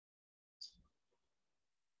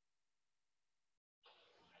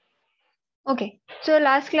Okay, so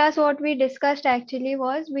last class what we discussed actually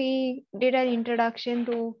was we did an introduction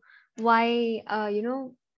to why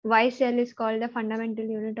why cell is called the fundamental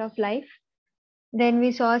unit of life. Then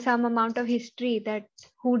we saw some amount of history, that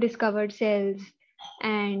who discovered cells,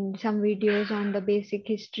 and some videos on the basic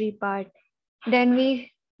history part. Then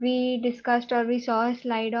we discussed, or we saw a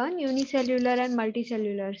slide on unicellular and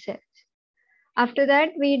multicellular cells. After that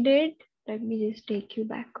we did, let me just take you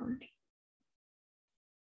back on.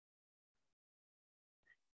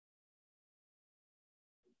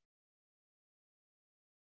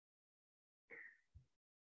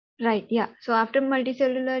 Right, yeah. So after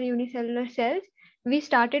multicellular, unicellular cells, we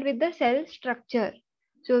started with the cell structure.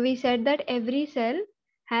 So we said that every cell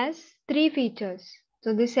has three features.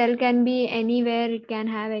 So the cell can be anywhere, it can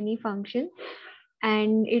have any function,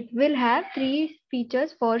 and it will have three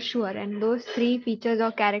features for sure. And those three features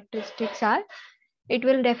or characteristics are, it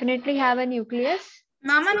will definitely have a nucleus.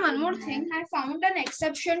 Ma'am, and one more thing, I found an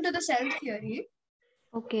exception to the cell theory.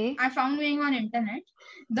 Okay. I found going on internet.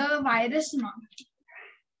 The virus, ma'am.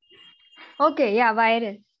 Okay, yeah,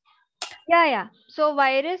 virus. Yeah. So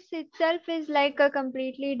virus itself is like a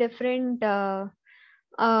completely different uh,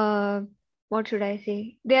 what should I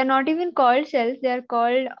say? They are not even called cells, they are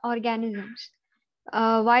called organisms.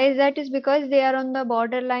 Why is that? Is because they are on the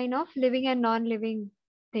borderline of living and non-living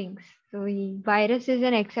things. So virus is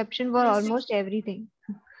an exception for almost everything.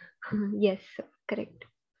 Yes, correct.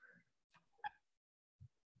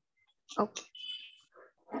 Okay.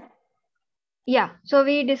 Yeah, so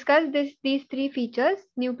we discussed these three features: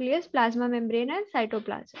 nucleus, plasma membrane, and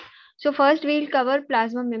cytoplasm. So first we'll cover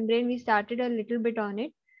plasma membrane. We started a little bit on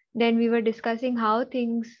it. Then we were discussing how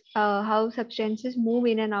substances move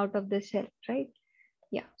in and out of the cell, right?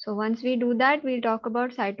 Yeah. So once we do that, we'll talk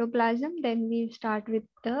about cytoplasm. Then we'll start with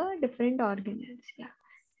the different organelles. Yeah,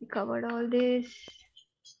 we covered all this.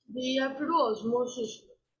 We have to do osmosis.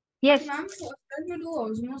 Yes. Ma'am, first you do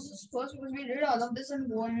osmosis first, because we did all of this and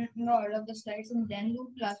go on all of the slides and then do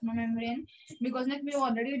plasma membrane, because like we've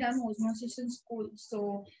already done osmosis in school.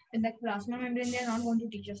 So in that plasma membrane, they're not going to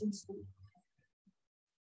teach us in school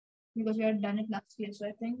because we had done it last year. So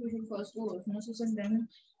I think we should first do osmosis and then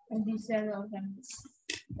these cell organelles.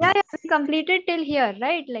 Yeah, we completed till here,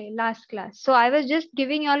 right? Like last class. So I was just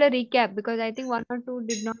giving you all a recap because I think one or two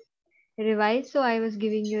did not revise. So I was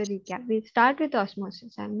giving you a recap. We'll start with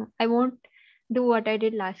osmosis. I won't do what I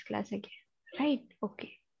did last class again. Right?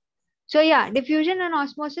 Okay. So yeah, diffusion and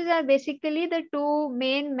osmosis are basically the two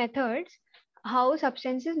main methods how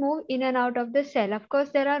substances move in and out of the cell. Of course,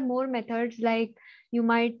 there are more methods, like you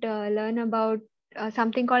might learn about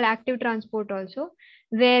something called active transport also,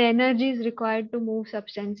 where energy is required to move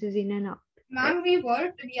substances in and out. Right? Ma'am, we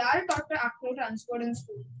are taught the active transport in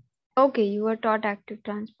school. Okay, you were taught active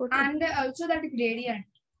transport. And also that gradient.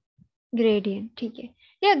 Gradient, okay.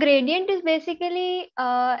 Yeah, gradient is basically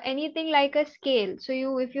anything like a scale. So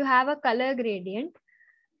if you have a color gradient,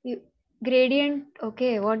 gradient,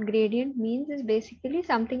 okay, what gradient means is basically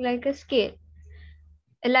something like a scale.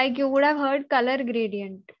 Like you would have heard color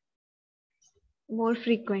gradient more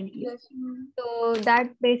frequently. Yes. So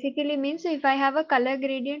that basically means, if I have a color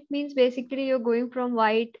gradient, means basically you're going from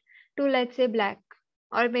white to, let's say, black,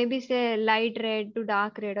 or maybe say light red to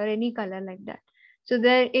dark red, or any color like that. So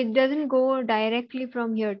there, it doesn't go directly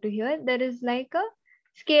from here to here. There is like a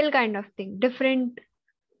scale kind of thing, different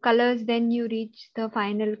colors, then you reach the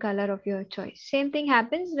final color of your choice. Same thing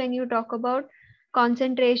happens when you talk about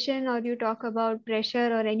concentration, or you talk about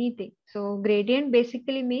pressure or anything. So gradient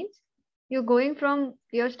basically means you're going from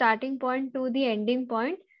your starting point to the ending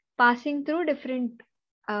point, passing through different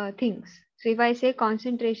things. So if I say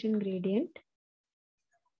concentration gradient,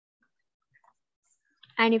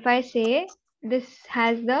 and if I say this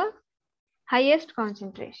has the highest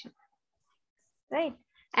concentration, right?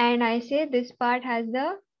 And I say this part has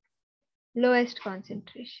the lowest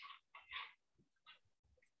concentration.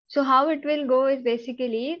 So how it will go is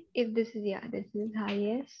basically, if this is, yeah, this is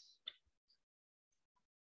highest,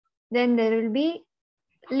 then there will be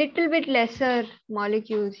little bit lesser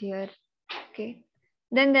molecules here. Okay.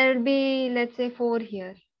 Then there will be, let's say, 4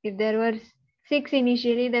 here. If there were 6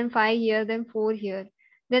 initially, then 5 here, then 4 here.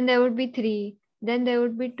 Then there would be 3, then there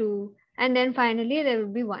would be 2, and then finally there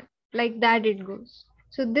would be 1. Like that it goes.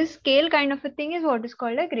 So this scale kind of a thing is what is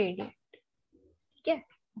called a gradient. Okay.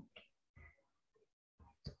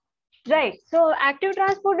 Right. So active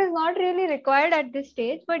transport is not really required at this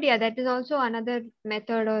stage, but yeah, that is also another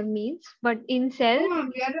method or means. But in cells,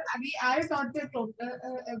 We are taught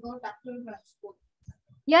about active transport.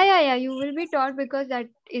 yeah, you will be taught, because that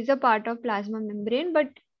is a part of plasma membrane, but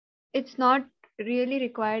it's not really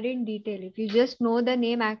required in detail. If you just know the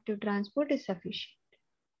name active transport is sufficient.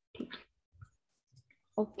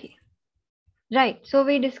 Okay. Right. So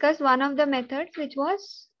we discussed one of the methods, which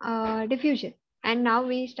was diffusion. And now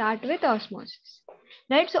we start with osmosis.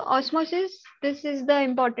 Right. So osmosis, this is the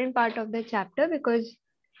important part of the chapter because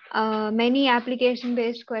many application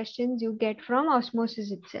based questions you get from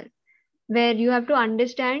osmosis itself, where you have to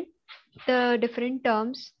understand the different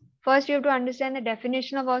terms. First, you have to understand the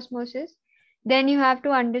definition of osmosis. Then you have to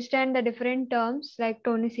understand the different terms like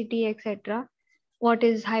tonicity, etc. What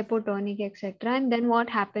is hypotonic, etc. And then what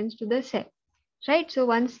happens to the cell, right? So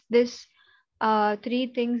once this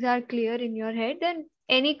three things are clear in your head, then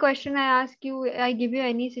any question I ask you, I give you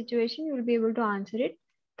any situation, you will be able to answer it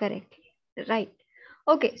correctly, right?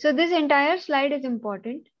 Okay, so this entire slide is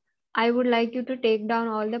important. I would like you to take down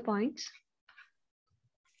all the points.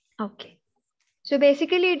 Okay. So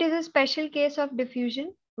basically it is a special case of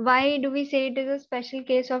diffusion. Why do we say it is a special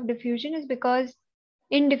case of diffusion? Is because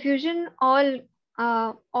in diffusion, all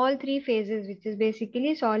three phases, which is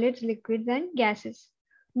basically solids, liquids, and gases,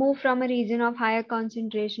 move from a region of higher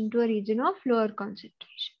concentration to a region of lower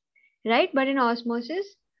concentration, right? But in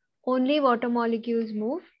osmosis, only water molecules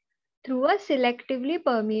move through a selectively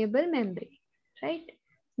permeable membrane, right?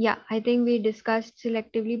 Yeah, I think we discussed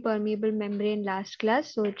selectively permeable membrane last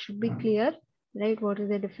class, so it should be clear, right? What is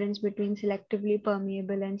the difference between selectively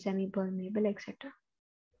permeable and semi-permeable, etc.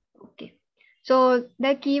 Okay. So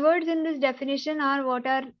the keywords in this definition are what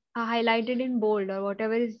are highlighted in bold, or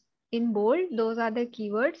whatever is in bold, those are the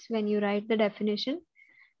keywords when you write the definition.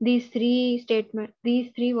 These three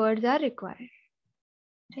words are required,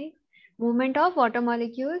 right? Movement of water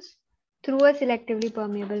molecules through a selectively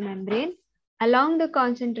permeable membrane along the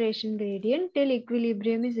concentration gradient till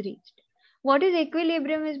equilibrium is reached. What is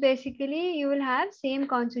equilibrium is basically you will have same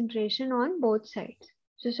concentration on both sides.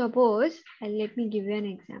 So suppose, and let me give you an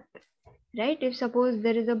example, right? If suppose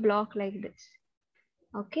there is a block like this,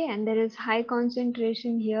 okay, and there is high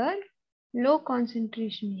concentration here, low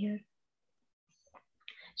concentration here.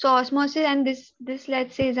 So osmosis, and this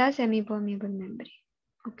let's say is a semi-permeable membrane.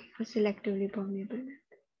 Okay, or selectively permeable membrane.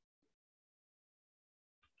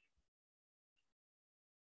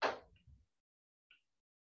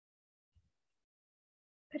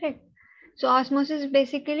 Correct. So osmosis is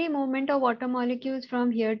basically movement of water molecules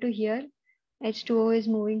from here to here. H2O is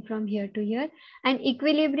moving from here to here. And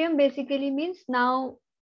equilibrium basically means now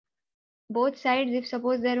both sides, if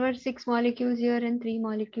suppose there were 6 molecules here and 3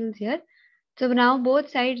 molecules here. So now both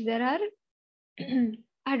sides there are,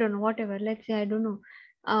 I don't know, whatever. Let's say, I don't know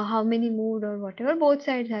how many moved or whatever. Both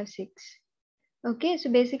sides have 6. Okay, so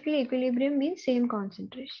basically equilibrium means same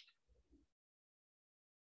concentration.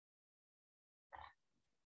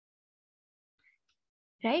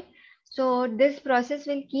 Right? So this process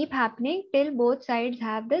will keep happening till both sides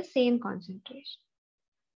have the same concentration.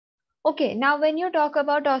 Okay, now when you talk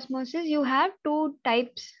about osmosis, you have two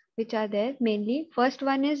types which are there mainly. First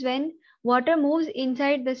one is when water moves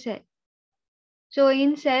inside the cell. So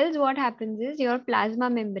in cells, what happens is your plasma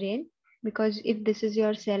membrane, because if this is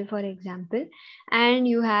your cell, for example, and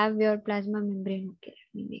you have your plasma membrane, okay,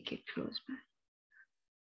 let me make it close by.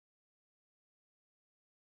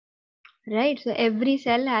 Right, so every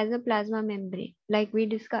cell has a plasma membrane, like we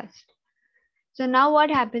discussed. So now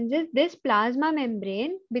what happens is this plasma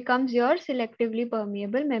membrane becomes your selectively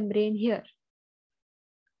permeable membrane here.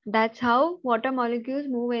 That's how water molecules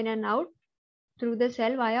move in and out through the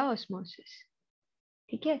cell via osmosis.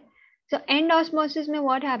 Okay. So end osmosis mein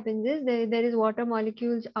what happens is there is water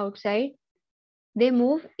molecules outside. They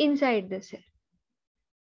move inside the cell.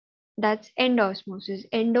 That's end osmosis.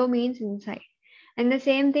 Endo means inside. And the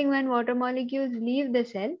same thing when water molecules leave the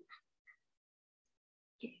cell.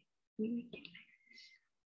 Okay.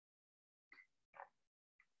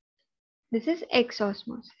 This is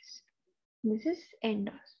exosmosis. This is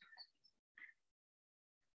endosmosis.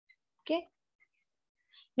 Okay.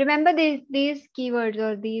 Remember these keywords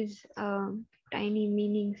or these tiny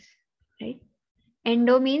meanings, right?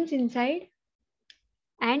 Endo means inside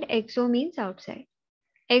and exo means outside.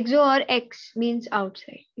 Exo or ex means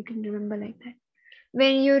outside. You can remember like that.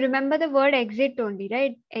 When you remember the word exit only,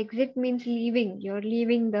 right? Exit means leaving. You're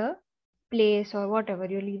leaving the place or whatever.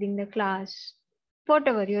 You're leaving the class.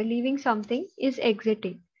 Whatever. You're leaving something is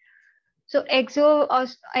exiting. So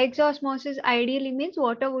exosmosis ideally means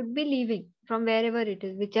water would be leaving from wherever it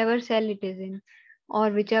is, whichever cell it is in,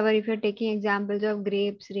 or whichever, if you're taking examples of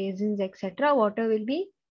grapes, raisins, etc., water will be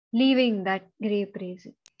leaving that grape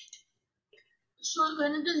raisin. So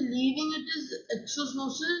when it is leaving, it is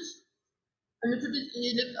exosmosis, and if it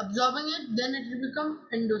is like absorbing it, then it will become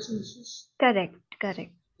endosmosis. Correct,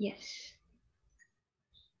 correct. Yes.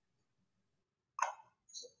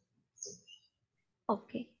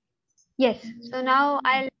 Okay. Yes. So now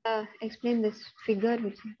I'll explain this figure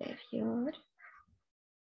which is there here.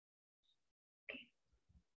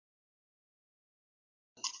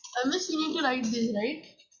 Miss, you need to write this, right?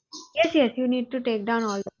 Yes, yes. You need to take down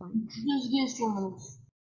all the points. Just give 2 minutes.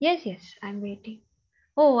 Yes, yes. I'm waiting.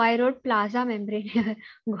 Oh, I wrote plasma membrane here.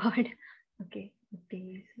 God. Okay.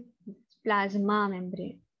 Okay. Plasma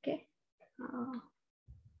membrane. Okay.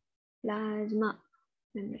 Plasma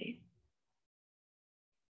membrane.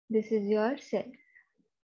 This is your cell.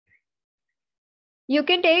 You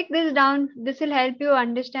can take this down. This will help you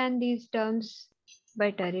understand these terms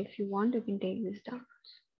better. If you want, you can take this down.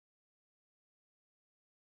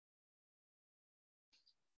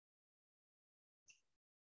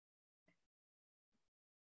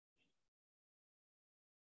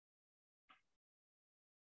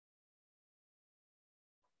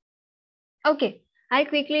 Okay, I'll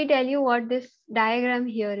quickly tell you what this diagram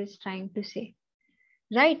here is trying to say.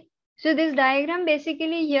 Right. So this diagram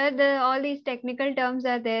basically here all these technical terms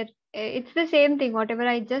are there. It's the same thing. Whatever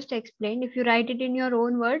I just explained, if you write it in your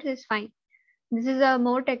own words, is fine. This is a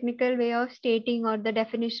more technical way of stating or the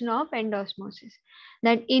definition of endosmosis.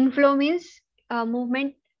 That inflow means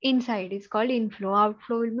movement inside is called inflow.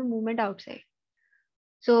 Outflow will be movement outside.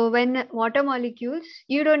 So when water molecules,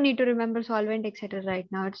 you don't need to remember solvent, etc. right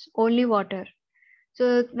now. It's only water.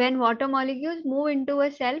 So when water molecules move into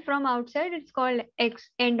a cell from outside, it's called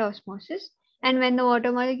endosmosis. And when the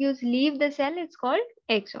water molecules leave the cell, it's called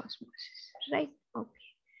exosmosis. Right? Okay.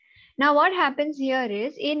 Now what happens here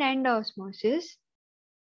is in endosmosis,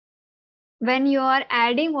 when you are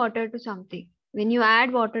adding water to something, when you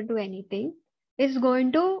add water to anything, the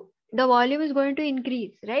volume is going to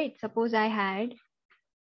increase, right? Suppose I had,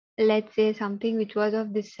 let's say, something which was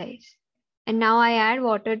of this size, and now I add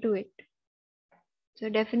water to it. So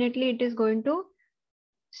definitely it is going to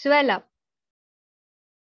swell up.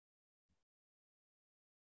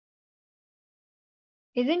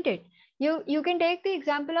 Isn't it? You can take the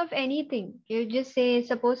example of anything. You just say,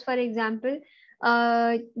 suppose for example,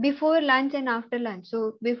 before lunch and after lunch.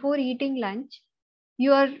 So before eating lunch,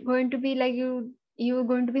 you are going to be like you are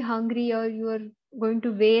going to be hungry, or you are going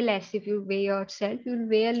to weigh less. If you weigh yourself, you'll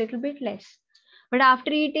weigh a little bit less. But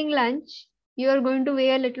after eating lunch, you are going to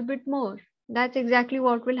weigh a little bit more. That's exactly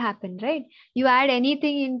what will happen, right? You add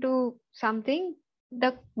anything into something,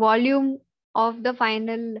 the volume of the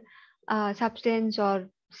final substance or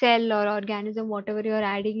cell or organism, whatever you are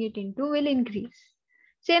adding it into, will increase.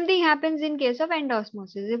 Same thing happens in case of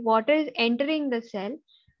endosmosis. If water is entering the cell,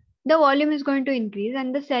 the volume is going to increase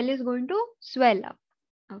and the cell is going to swell up.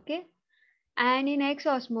 Okay. And in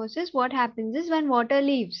exosmosis, what happens is when water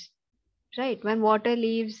leaves, right? When water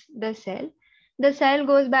leaves the cell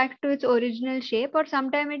goes back to its original shape, or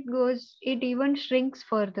sometimes it even shrinks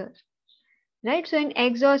further, right? So in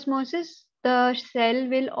exosmosis, the cell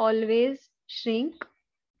will always shrink,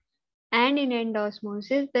 and in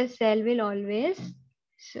endosmosis, the cell will always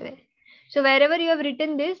swell. So wherever you have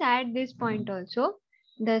written this, add this point also.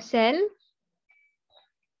 The cell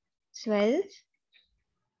swells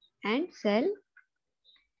and cell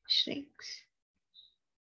shrinks.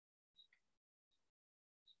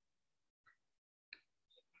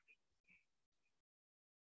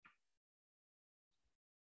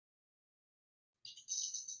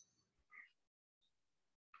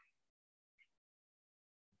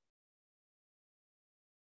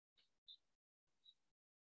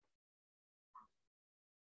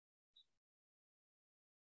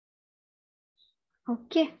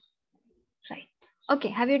 Okay, right. Okay,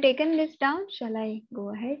 have you taken this down? Shall I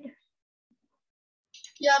go ahead?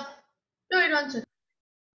 Yeah. Wait 1 second.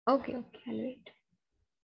 Okay, I'll wait.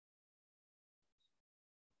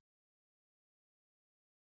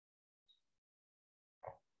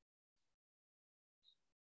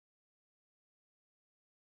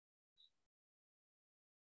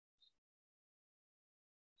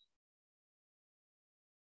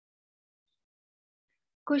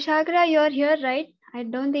 Kushagra, you're here, right? I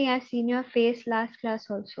don't think I've seen your face last class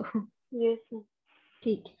also. Yes, ma'am.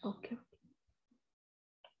 Okay.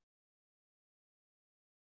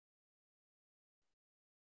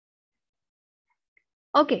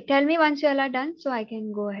 Okay, tell me once you all are done so I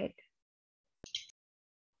can go ahead.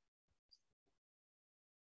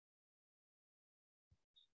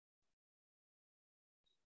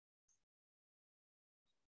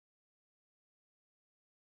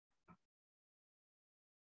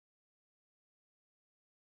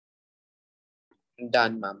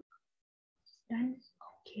 Done, ma'am. Done?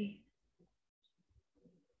 Okay.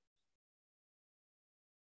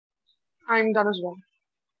 I'm done as well.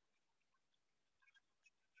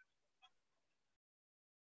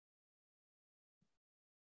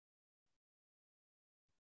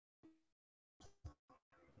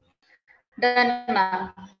 Done,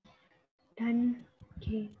 ma'am. Done.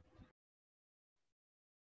 Okay.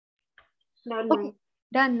 Done, Okay. ma'am.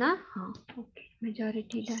 Done, na? Okay.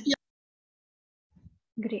 Majority done. Yeah.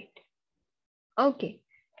 Great. Okay.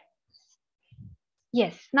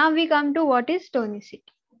 Yes. Now we come to what is tonicity.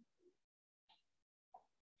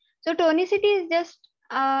 So tonicity is just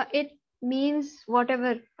it means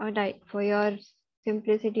whatever, like for your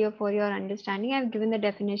simplicity or for your understanding, I've given the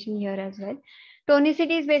definition here as well.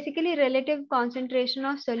 Tonicity is basically relative concentration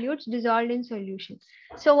of solutes dissolved in solution.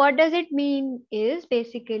 So what does it mean is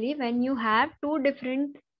basically when you have two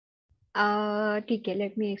different TK,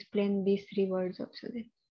 let me explain these three words also then.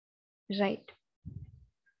 Right.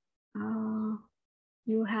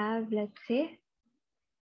 You have, let's say,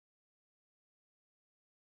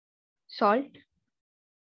 salt.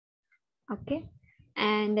 Okay.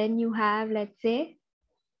 And then you have, let's say,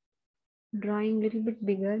 drawing a little bit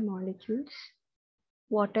bigger molecules,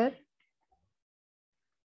 water.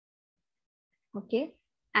 Okay.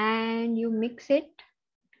 And you mix it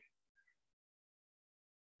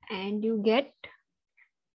and you get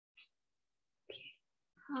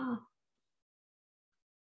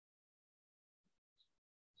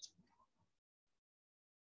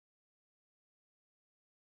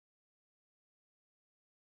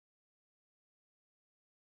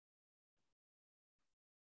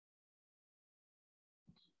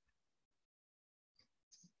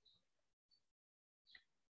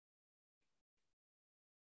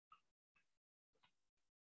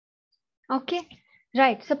okay,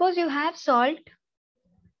 right. Suppose you have salt,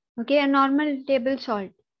 okay, a normal table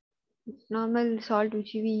salt, normal salt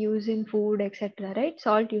which we use in food, etc. Right?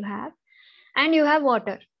 Salt you have, and you have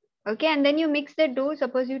water. Okay, and then you mix the two.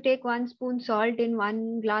 Suppose you take 1 spoon salt in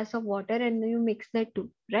 1 glass of water and you mix the two,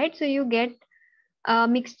 right? So you get a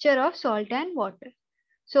mixture of salt and water.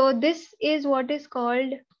 So this is what is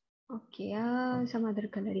called, okay, some other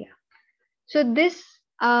color, yeah. So this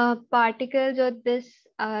particles or this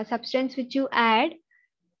substance which you add,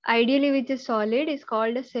 ideally which is solid, is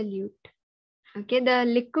called a solute. Okay, the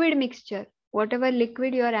liquid mixture, whatever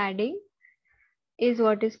liquid you are adding is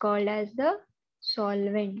what is called as the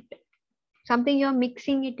solvent. Something you are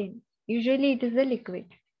mixing it in. Usually it is the liquid.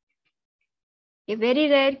 In very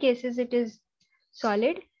rare cases it is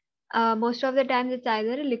solid. Most of the times it's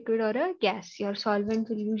either a liquid or a gas. Your solvent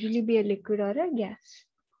will usually be a liquid or a gas.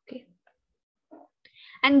 Okay.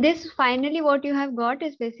 And this finally what you have got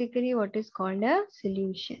is basically what is called a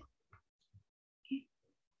solution. Okay.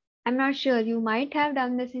 I'm not sure, you might have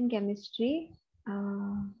done this in chemistry.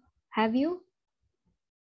 Have you?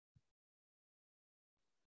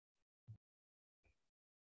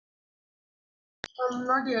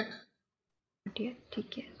 Not yet. Not yet.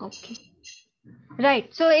 Okay.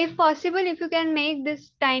 Right. So if possible, if you can make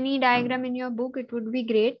this tiny diagram in your book, it would be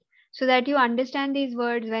great, so that you understand these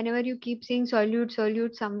words. Whenever you keep saying solute,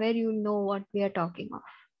 solute, somewhere you'll know what we are talking of.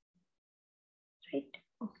 Right.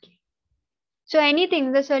 Okay. So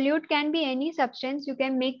anything, the solute can be any substance. You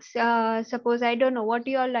can mix, suppose, I don't know, what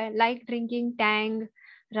you all like drinking, Tang,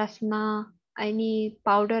 Rasna, any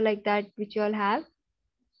powder like that which you all have.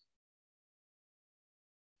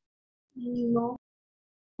 No.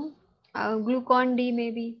 Glucon-D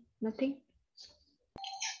maybe, nothing?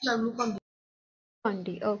 Yeah, Glucon-D.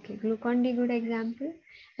 Glucon-D, okay, Glucon-D, good example.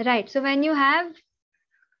 Right, so when you have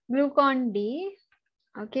Glucon-D,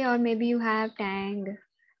 okay, or maybe you have Tang,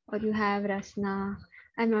 or you have Rasna,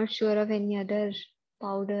 I'm not sure of any other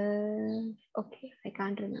powder, okay, I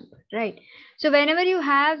can't remember, right. So whenever you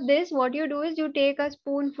have this, what you do is you take a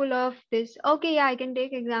spoonful of this, okay, yeah, I can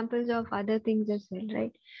take examples of other things as well,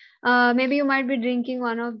 right. Maybe you might be drinking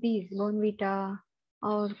one of these, Bonvita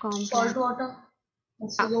or Complan. Salt water.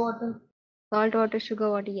 Sugar water. Salt water,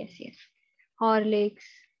 sugar water, yes, yes. Horlicks,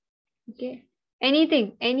 okay.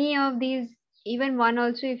 Anything, any of these, even one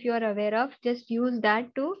also if you are aware of, just use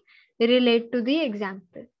that to relate to the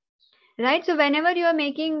example. Right, so whenever you are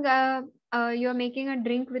making a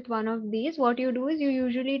drink with one of these, what you do is you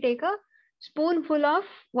usually take a spoonful of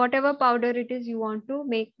whatever powder it is you want to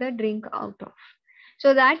make the drink out of.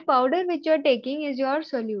 So that powder which you're taking is your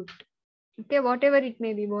solute. Okay, whatever it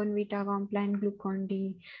may be, Bonvita, Complan,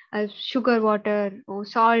 Glucon-D, sugar water or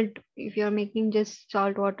salt, if you're making just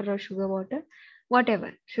salt water or sugar water,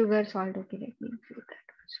 whatever, sugar, salt, okay, let me include that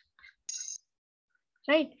also.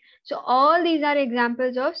 Right, so all these are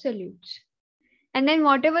examples of solutes. And then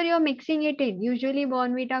whatever you're mixing it in, usually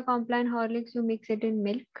Bonvita, Complan, Horlicks, you mix it in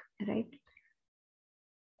milk, right?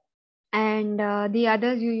 And the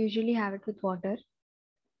others you usually have it with water,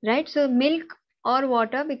 right? So milk or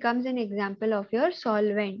water becomes an example of your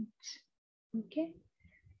solvents. Okay.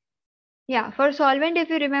 Yeah, for solvent, if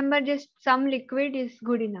you remember, just some liquid is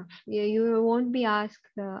good enough. You won't be asked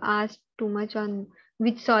too much on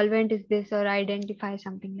which solvent is this or identify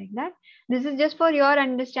something like that. This is just for your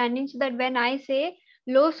understanding, so that when I say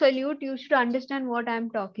low solute, you should understand what I'm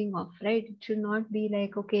talking of, right? It should not be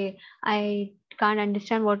like, okay, I can't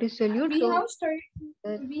understand what is solute. We So have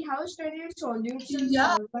studied solutes and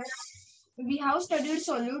Yeah. solvents. We have studied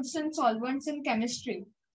solutes and solvents in chemistry.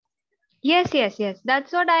 yes.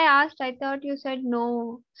 That's what I asked. I thought you said no,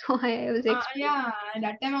 so I was explaining. Yeah,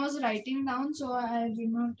 that time I was writing down, so I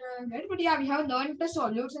did not get. But yeah, we have learned the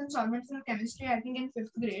solutes and solvents in chemistry, I think, in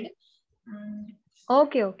 5th grade.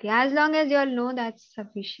 Okay. As long as you all know, that's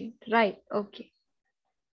sufficient. Right. Okay.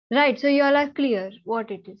 Right. So you all are clear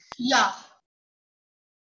what it is. Yeah.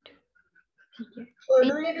 Okay.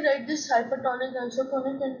 Do we need to write this hypertonic,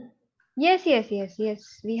 isotonic, and Yes.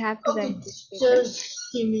 We have to okay, write this table. just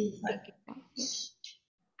give me Take 5. it down. Yeah.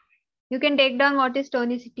 You can take down what is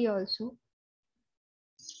tonicity also.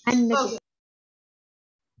 And the Okay.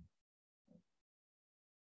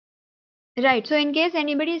 right. So in case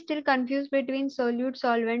anybody is still confused between solute,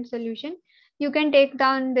 solvent, solution, you can take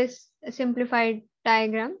down this simplified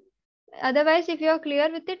diagram. Otherwise, if you are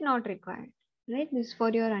clear with it, not required. Right. This is for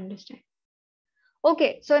your understanding.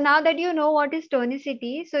 Okay, so now that you know what is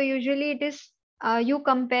tonicity, so usually it is you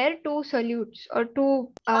compare two solutes or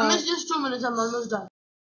two. Miss, just 2 minutes. I'm almost done.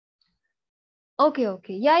 Okay.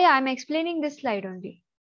 Yeah. I'm explaining this slide only.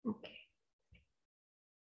 Okay.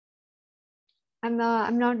 I'm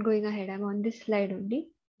not going ahead. I'm on this slide only.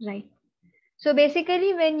 Right. So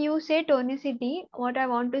basically, when you say tonicity, what I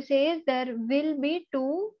want to say is there will be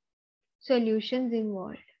two solutions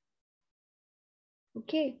involved.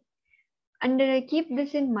 Okay. And keep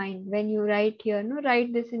this in mind when you write here. No,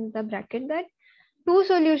 write this in the bracket that two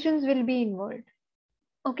solutions will be involved.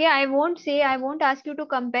 Okay, I won't ask you to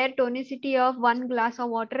compare tonicity of one glass of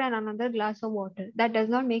water and another glass of water. That does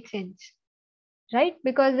not make sense, right?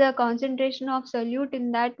 Because the concentration of solute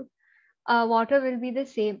in that water will be the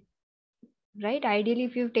same, right? Ideally,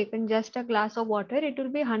 if you've taken just a glass of water, it will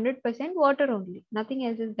be 100% water only. Nothing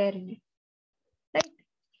else is there in it, right?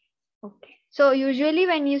 Okay. So usually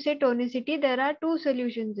when you say tonicity, there are two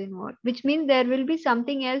solutions involved, which means there will be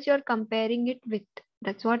something else you're comparing it with.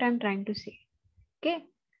 That's what I'm trying to say. Okay.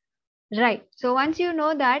 Right. So once you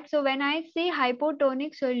know that, so when I say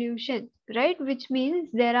hypotonic solution, right, which means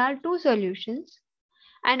there are two solutions,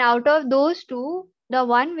 and out of those two, the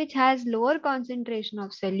one which has lower concentration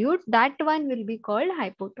of solute, that one will be called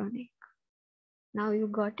hypotonic. Now you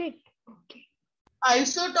got it? Okay.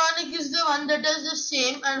 Isotonic is the one that is the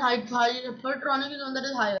same, and hypertonic is the one that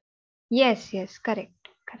is higher. Yes, correct.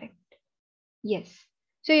 Yes.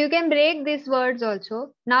 So you can break these words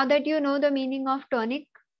also. Now that you know the meaning of tonic,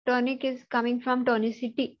 tonic is coming from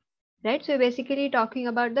tonicity, right? So basically talking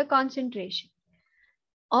about the concentration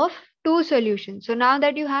of two solutions. So now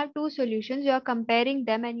that you have two solutions, you are comparing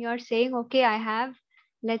them and you are saying, okay, I have,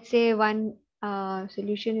 let's say, one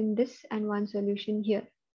solution in this and one solution here.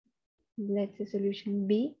 Let's say solution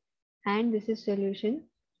B and this is solution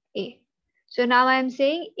A. So now I am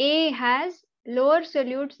saying A has lower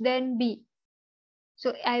solutes than B.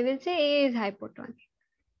 So I will say A is hypotonic.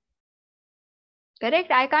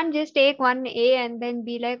 Correct? I can't just take one A and then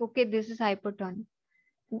be like, okay, this is hypotonic.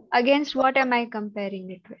 Against what am I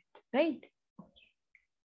comparing it with? Right?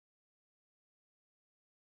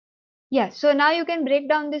 Yeah, so now you can break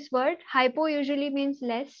down this word. Hypo usually means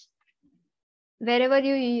less. Wherever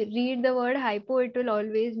you read the word hypo, it will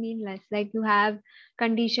always mean less. Like you have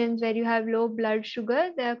conditions where you have low blood sugar,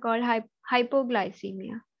 they are called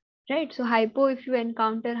hypoglycemia. Right? So hypo, if you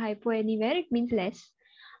encounter hypo anywhere, it means less.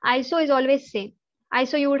 Iso is always same.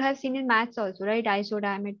 Iso you would have seen in maths also, right?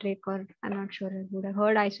 Isodiametric, or I'm not sure, I would have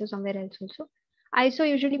heard iso somewhere else also. Iso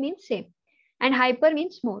usually means same. And hyper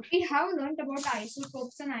means more. We have learned about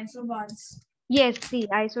isotopes and isobars. Yes, see,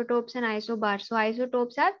 isotopes and isobars. So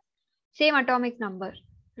isotopes have same atomic number,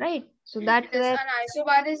 right? So that's where, An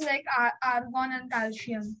isobar is like argon and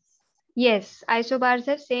calcium. yes, isobars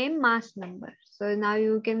have same mass number. So now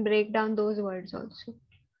you can break down those words also,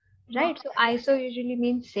 right? So iso usually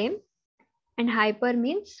means same and hyper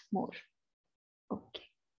means more. Okay.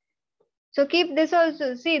 So keep this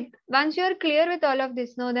also. See, once you're clear with all of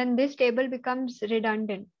this, no, then this table becomes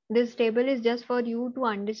redundant. This table is just for you to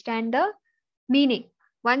understand the meaning.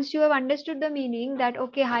 Once you have understood the meaning that,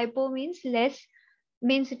 okay, hypo means less,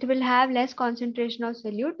 means it will have less concentration of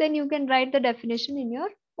solute, then you can write the definition in your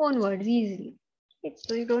own words easily.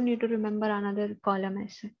 So you don't need to remember another column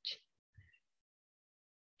as such.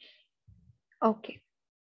 Okay.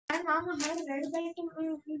 And ma'am, I had read that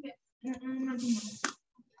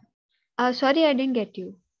Sorry, I didn't get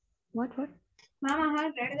you. What? Ma'am, I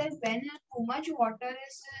had read that when too much water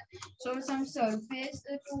is so some surface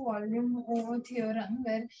to volume over theorem,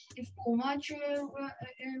 where if too much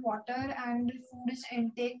water and food is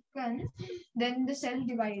intaken, then the cell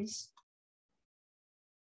divides.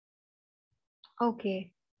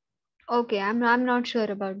 Okay. Okay, I'm not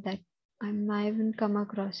sure about that. I haven't come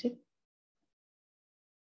across it.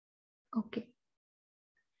 Okay.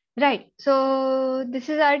 Right. So this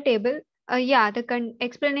is our table. Yeah, the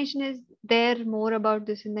explanation is there more about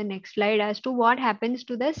this in the next slide as to what happens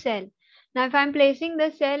to the cell. Now, if I'm placing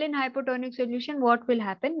the cell in hypotonic solution, what will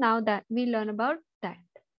happen? Now that we learn about that.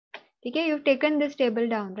 Okay, you've taken this table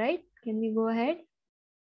down, right? Can we go ahead?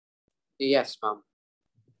 Yes, ma'am.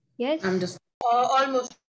 Yes. I'm just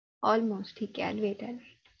almost. Almost. Okay, I'll wait.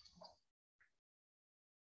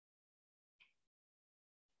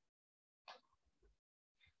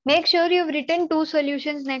 Make sure you've written two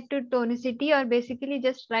solutions next to tonicity, or basically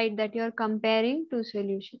just write that you're comparing two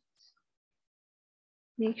solutions.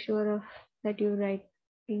 Make sure of that you're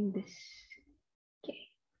writing this. Okay.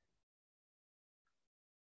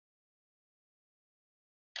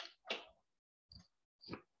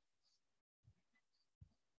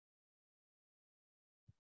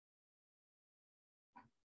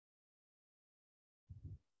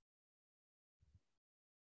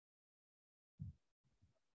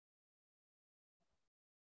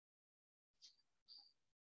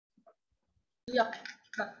 Yeah.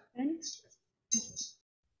 Done?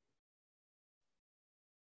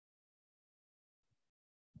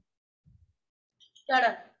 Yeah,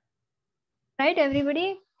 done. Right,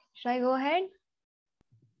 everybody? Should I go ahead?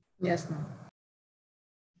 Yes, ma'am.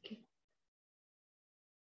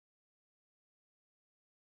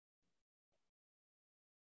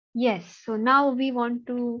 Yes. So now we want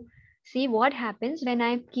to see what happens when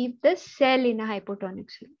I keep the cell in a hypotonic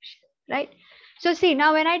solution, right? So see,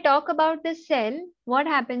 now when I talk about the cell, what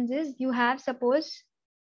happens is you have, suppose,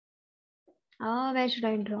 where should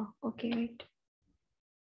I draw? Okay, wait.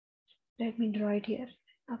 Let me draw it here.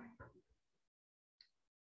 Up.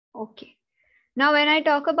 Okay. Now when I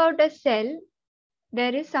talk about a cell,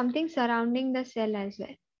 there is something surrounding the cell as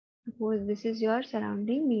well. Suppose this is your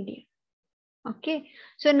surrounding medium. Okay.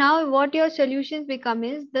 So now what your solutions become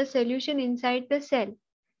is the solution inside the cell,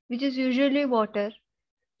 which is usually water,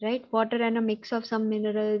 right? Water and a mix of some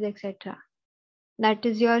minerals, etc. That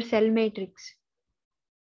is your cell matrix.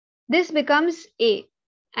 This becomes A,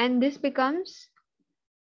 and this becomes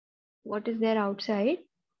what is there outside.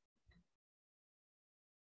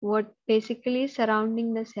 What basically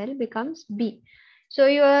surrounding the cell becomes B. So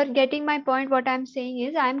you are getting my point. What I'm saying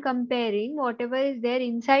is I'm comparing whatever is there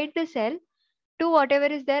inside the cell to whatever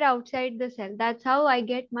is there outside the cell. That's how I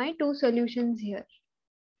get my two solutions here.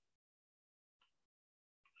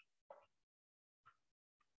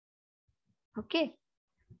 Okay.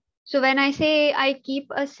 So when I say I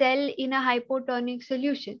keep a cell in a hypotonic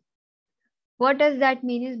solution, what does that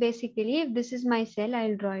mean is basically if this is my cell,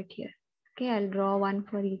 I'll draw it here. Okay, I'll draw one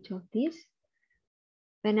for each of these.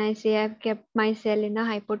 When I say I've kept my cell in a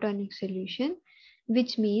hypotonic solution,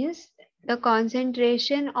 which means the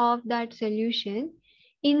concentration of that solution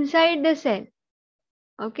inside the cell,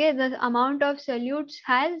 okay, the amount of solutes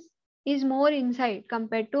is more inside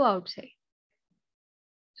compared to outside.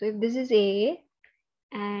 So if this is A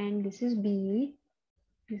and this is B,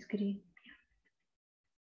 this green,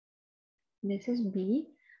 this is B,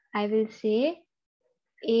 I will say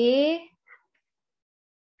A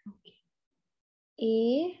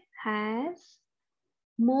has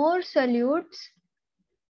more solutes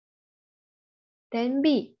than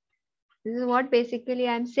B. This is what basically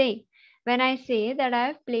I'm saying. When I say that I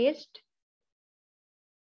have placed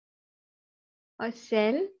a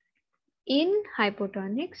cell in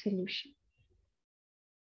hypotonic solution.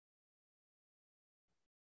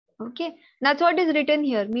 Okay, that's what is written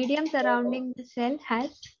here. Medium surrounding the cell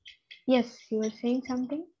has, yes, you were saying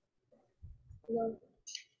something?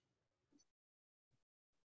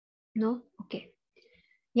 No? Okay.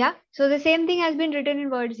 Yeah, so the same thing has been written in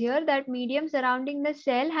words here, that medium surrounding the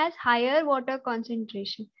cell has higher water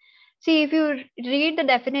concentration. See, if you read the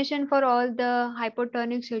definition for all the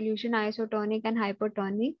hypotonic solution, isotonic and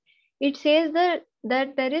hypotonic, it says that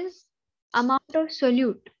there is amount of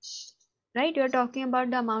solute, right? You're talking about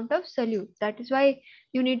the amount of solute. That is why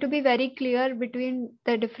you need to be very clear between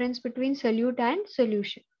the difference between solute and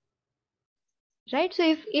solution, right?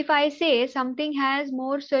 So if I say something has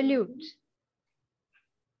more solutes,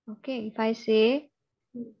 okay, if I say,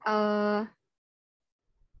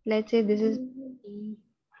 let's say this is P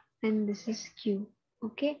and this is Q.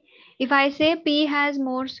 Okay. If I say P has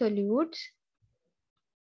more solutes,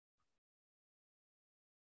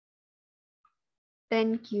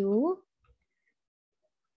 then Q.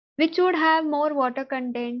 Which would have more water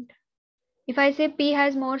content? If I say P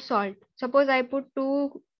has more salt, suppose I put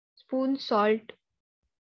 2 spoons salt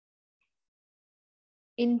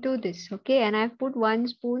into this, okay, and I've put 1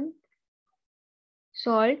 spoon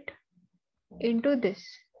salt into this.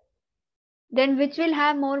 Then which will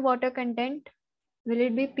have more water content? Will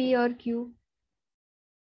it be P or Q?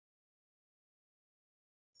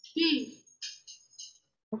 P.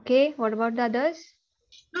 Okay, what about the others?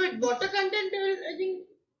 No, water content, I think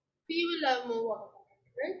P will have more water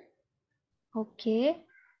content, right? Okay,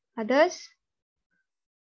 others?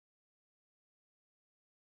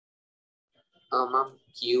 Ma'am,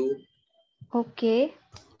 Q. Okay,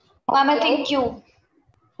 Ma'am, I think Q.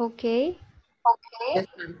 okay. Yes,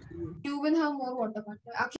 ma'am. Q. You will have more water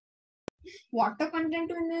content. Actually, water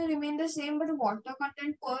content will remain the same, but water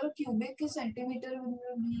content per cubic centimeter will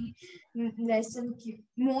be less than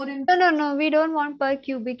more in. No, we don't want per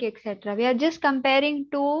cubic, etc. We are just comparing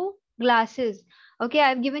 2 glasses. Okay,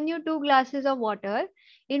 I've given you 2 glasses of water.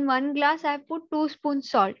 In 1 glass, I've put 2 spoons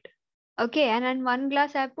salt. Okay, and in 1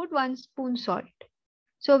 glass, I've put 1 spoon salt.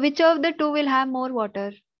 So which of the 2 will have more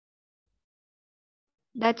water?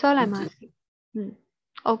 That's all I'm asking.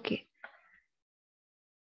 Okay.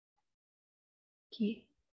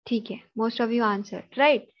 Okay. Most of you answered.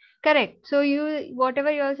 Right. Correct. So you,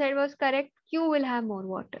 whatever you said was correct. Q will have more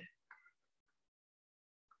water.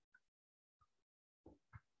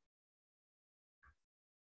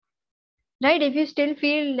 Right. If you still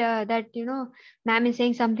feel that, ma'am is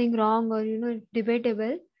saying something wrong or,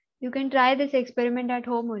 debatable, you can try this experiment at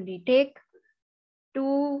home only. Take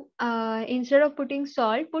 2, instead of putting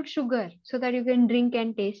salt, put sugar so that you can drink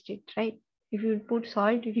and taste it. Right. If you put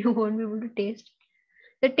salt, you won't be able to taste it.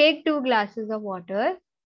 So take 2 glasses of water.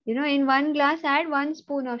 In 1 glass, add 1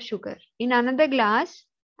 spoon of sugar. In another glass,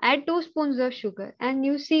 add 2 spoons of sugar and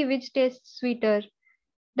you see which tastes sweeter.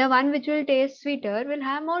 The one which will taste sweeter will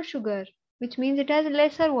have more sugar, which means it has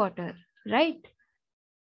lesser water, right?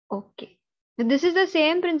 Okay. So this is the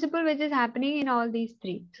same principle which is happening in all these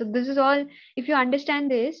 3. So this is all, if you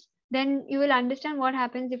understand this, then you will understand what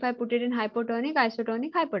happens if I put it in hypotonic,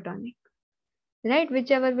 isotonic, hypertonic. Right,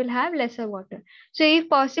 whichever will have lesser water. So if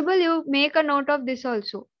possible, you make a note of this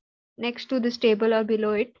also next to this table or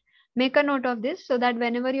below it. Make a note of this so that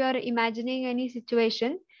whenever you are imagining any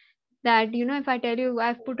situation, that if I tell you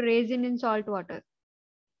I've put raisin in salt water,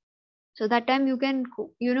 so that time you can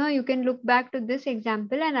look back to this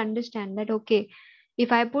example and understand that okay,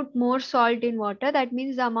 if I put more salt in water, that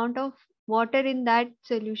means the amount of water in that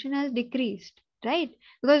solution has decreased, right?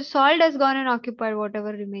 Because salt has gone and occupied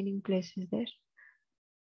whatever remaining place is there.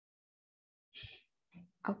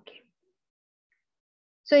 Okay.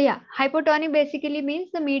 So yeah, hypotonic basically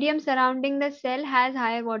means the medium surrounding the cell has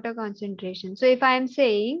higher water concentration. So if I'm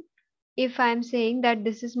saying that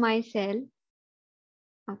this is my cell,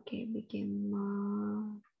 okay,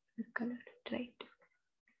 became colored, right?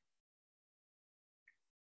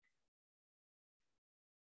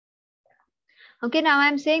 Okay, now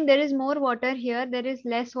I'm saying there is more water here, there is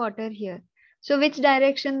less water here. So which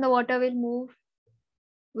direction the water will move?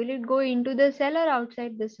 Will it go into the cell or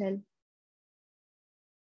outside the cell?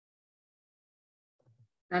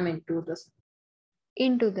 I'm into the cell.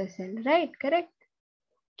 Into the cell, right? Correct.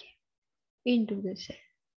 Okay. Into the cell.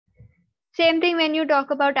 Same thing when you talk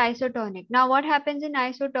about isotonic. Now what happens in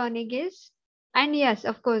isotonic is, and yes,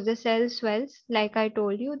 of course, the cell swells, like I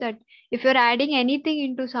told you, that if you're adding anything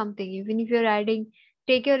into something, even if you're adding,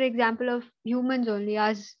 take your example of humans only,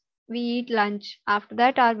 as we eat lunch, after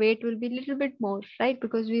that our weight will be a little bit more, right?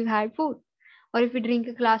 Because we've had food. Or if we drink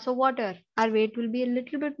a glass of water, our weight will be a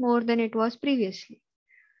little bit more than it was previously.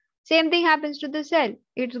 Same thing happens to the cell.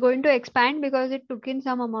 It's going to expand because it took in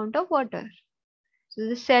some amount of water. So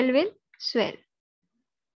the cell will swell.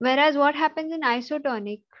 Whereas what happens in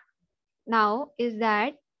isotonic now is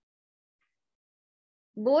that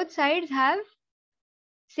both sides have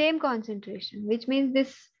same concentration, which means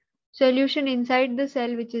this solution inside the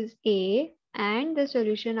cell, which is A, and the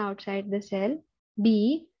solution outside the cell,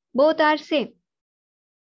 B, both are same.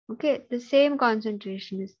 Okay, the same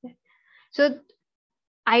concentration is there. So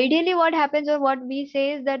ideally what happens, or what we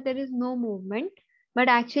say, is that there is no movement, but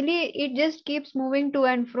actually it just keeps moving to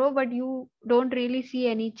and fro, but you don't really see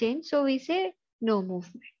any change. So we say no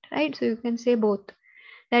movement, right? So you can say both,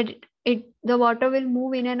 that the water will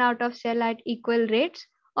move in and out of cell at equal rates,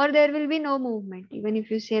 or there will be no movement. Even if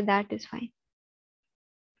you say that is fine.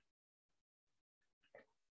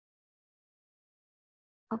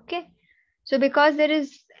 Okay. So because there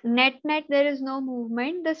is net, there is no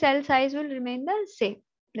movement, the cell size will remain the same.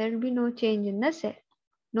 There will be no change in the cell.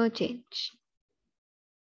 No change.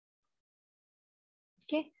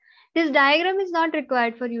 This diagram is not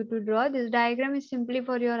required for you to draw. This diagram is simply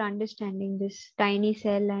for your understanding this tiny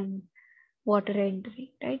cell and water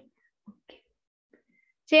entry, right? Okay.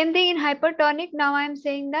 Same thing in hypertonic. Now I'm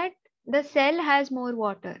saying that the cell has more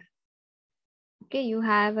water. Okay, you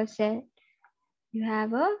have a cell,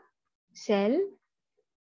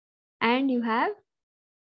 and you have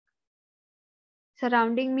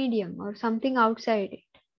surrounding medium or something outside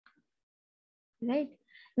it, right?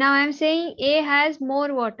 Now I'm saying A has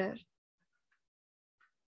more water.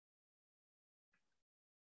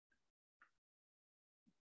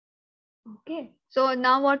 Okay, so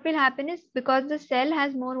now what will happen is, because the cell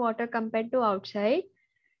has more water compared to outside,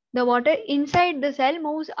 the water inside the cell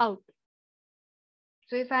moves out.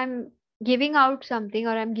 So if I'm giving out something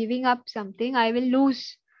or I'm giving up something, I will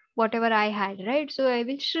lose whatever I had, right? So I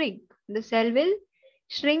will shrink. The cell will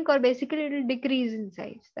shrink, or basically it will decrease in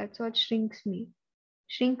size. That's what shrinks means,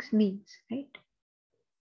 right?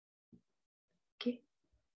 Okay.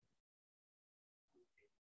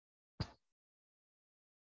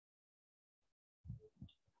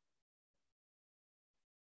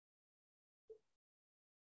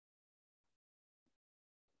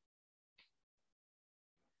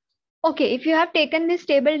 Okay, if you have taken this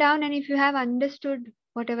table down and if you have understood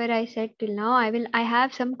whatever I said till now, I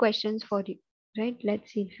have some questions for you, right?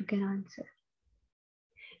 Let's see if you can answer.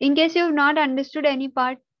 In case you have not understood any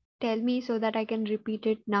part, tell me so that I can repeat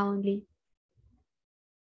it now only.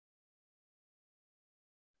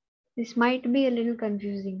 This might be a little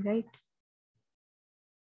confusing, right?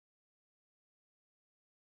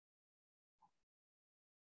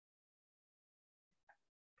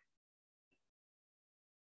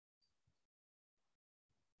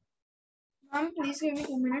 Ma'am, please give me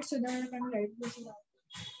 2 minutes so that I can write this down.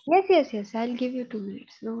 Yes. I'll give you 2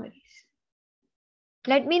 minutes. No worries.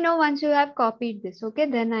 Let me know once you have copied this, okay?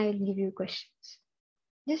 Then I will give you questions.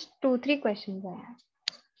 Just 2-3 questions I have.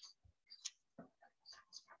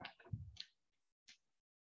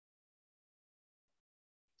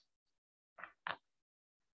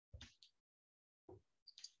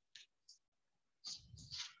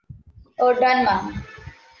 Oh, done, ma'am.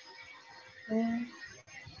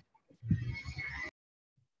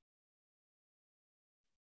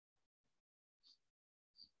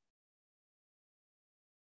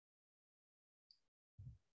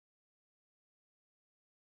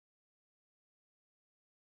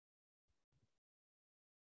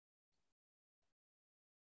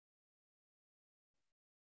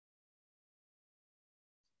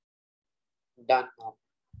 Done, mom.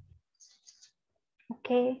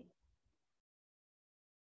 Okay.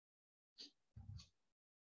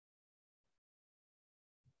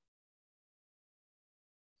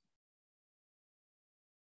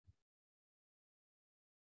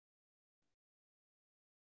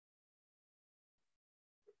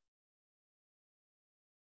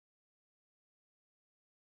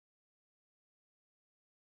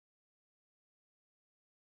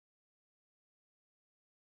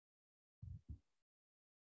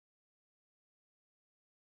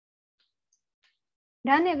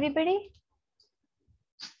 Done, everybody?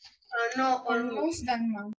 No, Almost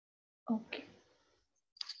done, ma'am. Okay.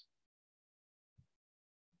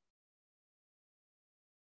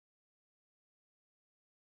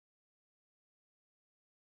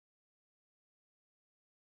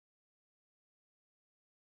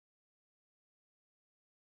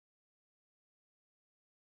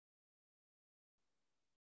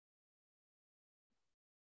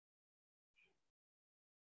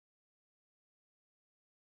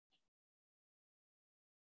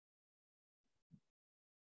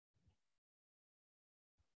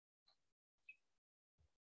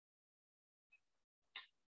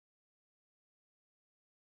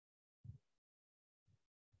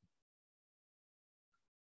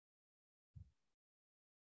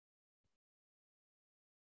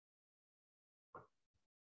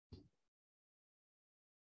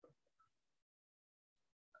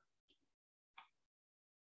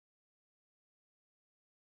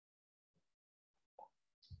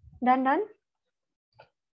 Done?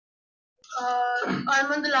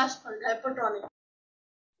 I'm on the last one, hypertonic.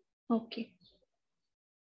 Okay.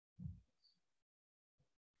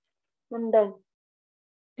 I'm done.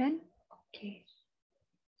 Done? Okay.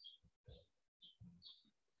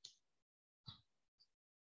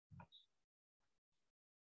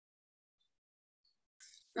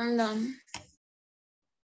 I'm done.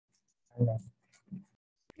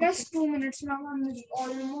 Just 2 minutes now. I'm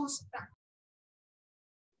almost done.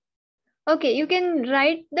 Okay, you can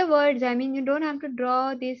write the words. I mean, you don't have to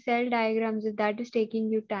draw these cell diagrams if that is taking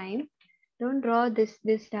you time. Don't draw this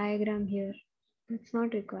diagram here. It's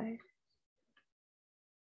not required.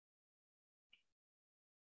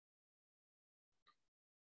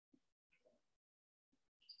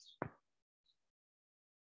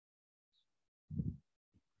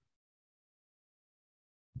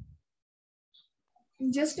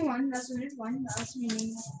 Just one last minute, one last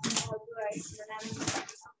meaning how to write.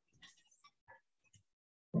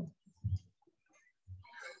 Then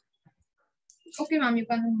okay, ma'am, you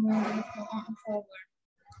can move forward.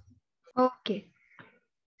 Okay.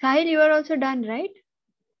 Sahil, you are also done, right?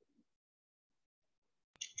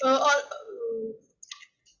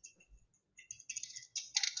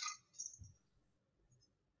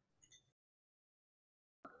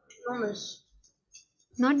 No, miss.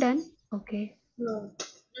 Not done? Okay. No.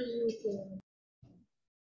 This is okay.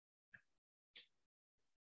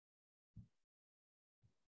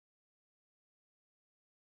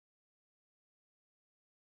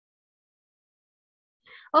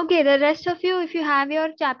 Okay, the rest of you, if you have your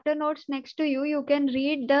chapter notes next to you, you can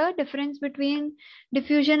read the difference between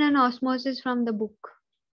diffusion and osmosis from the book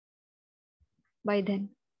by then.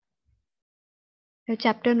 Your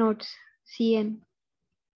chapter notes, CN.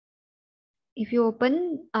 If you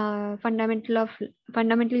open fundamental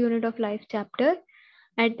unit of life chapter,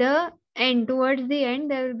 at the end, towards the end,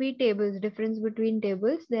 there will be tables, difference between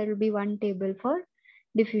tables. There will be one table for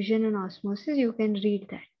diffusion and osmosis. You can read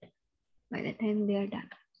that by the time they are done.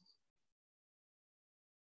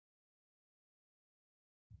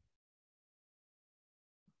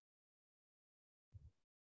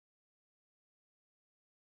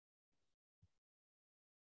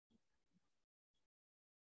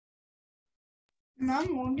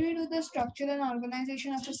 Ma'am, won't we do the structure and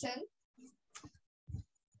organization of a cell?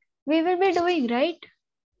 We will be doing, right?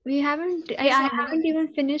 We haven't, I haven't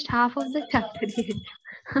even finished half of the chapter yet.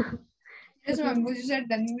 Yes, ma'am, because you said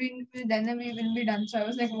then we will be done. So I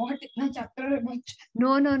was like, what is chapter about?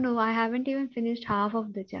 No, I haven't even finished half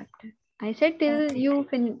of the chapter. I said till you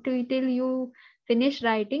finish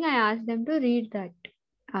writing, I asked them to read that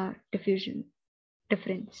diffusion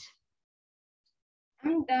difference.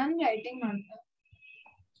 I'm done writing, ma'am.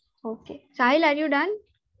 Okay. Sahil, are you done?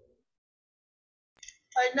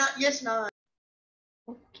 Yes, now.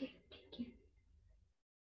 Okay.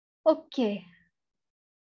 Okay.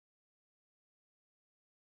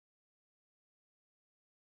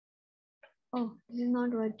 Oh, this is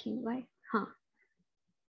not working. Why? Huh.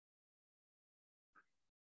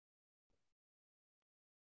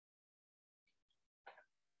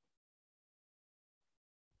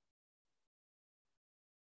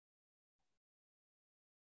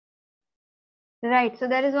 Right. So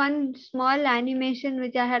there is one small animation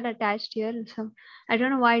which I had attached here. So I don't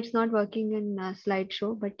know why it's not working in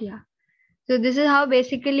slideshow, but yeah. So this is how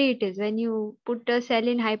basically it is. When you put a cell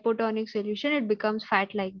in hypotonic solution, it becomes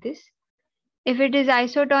fat like this. If it is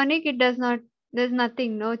isotonic, it does not, there's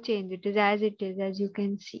nothing, no change. It is, as you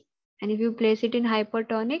can see. And if you place it in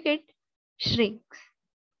hypertonic, it shrinks,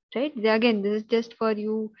 right? Again, this is just for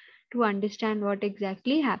you to understand what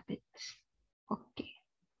exactly happens. Okay.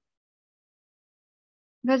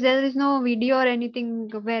 Because there is no video or anything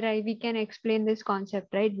where we can explain this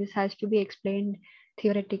concept, right? This has to be explained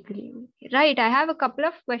theoretically. Right, I have a couple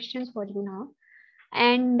of questions for you now.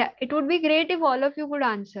 And it would be great if all of you could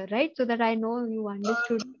answer, right? So that I know you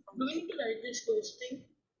understood. Do we need to write this first thing?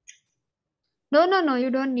 No,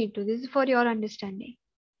 you don't need to. This is for your understanding.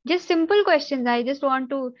 Just simple questions. I just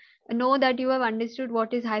want to know that you have understood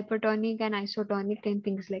what is hypertonic and isotonic and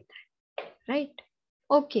things like that, right?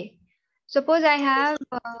 Okay. Suppose I have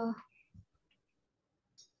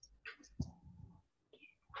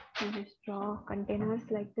just draw containers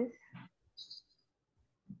like this.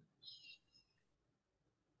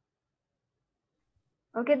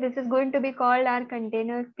 Okay, this is going to be called our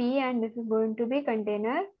container P and this is going to be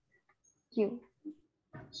container Q.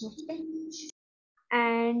 Okay.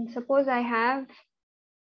 And suppose I have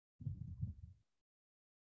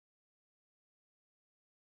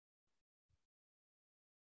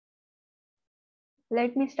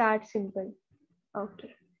let me start simple.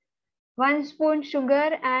 Okay. 1 spoon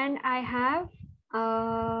sugar and I have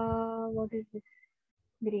what is this?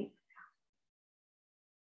 Green.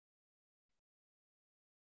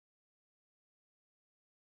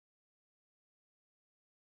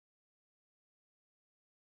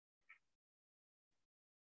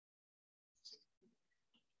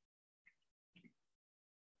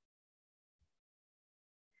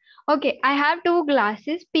 Okay, I have two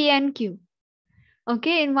glasses P and Q.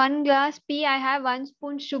 Okay, in one glass P I have 1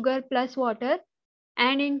 spoon sugar plus water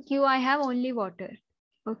and in Q I have only water.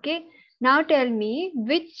 Okay, now tell me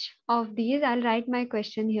which of these, I'll write my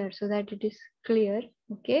question here so that it is clear.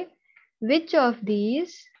 Okay, which of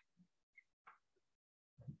these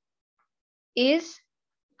is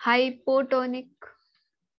hypotonic?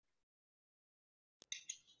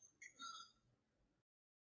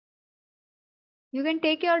 You can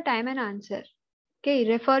take your time and answer. Okay,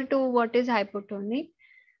 refer to what is hypotonic,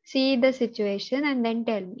 see the situation, and then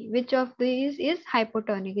tell me which of these is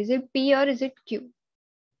hypotonic. Is it P or is it Q?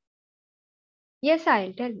 Yes,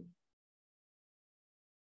 I'll tell you.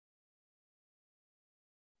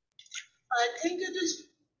 I think it is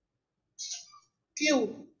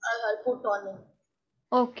Q, hypotonic.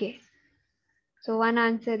 Okay, so one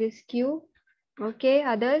answer is Q. Okay,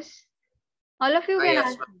 others? All of you can Yes,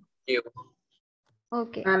 answer. Q.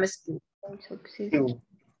 Okay. Ma'am is Q. Q.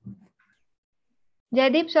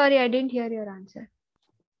 Jaideep, sorry, I didn't hear your answer.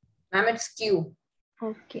 Ma'am, it's Q.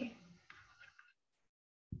 Okay.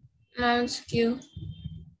 Ma'am, it's Q.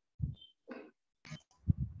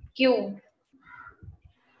 Q.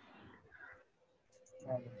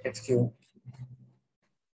 It's Q.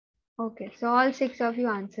 Okay, so all 6 of you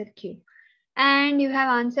answered Q. And you have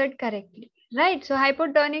answered correctly. Right, so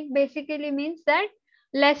hypotonic basically means that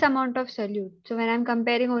less amount of solute. So when I'm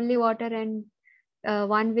comparing only water and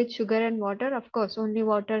one with sugar and water, of course, only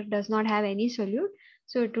water does not have any solute.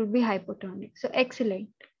 So it would be hypotonic. So excellent.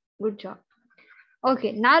 Good job.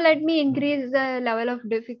 Okay, now let me increase the level of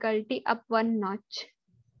difficulty up one notch.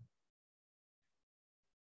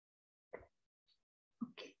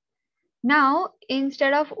 Okay. Now,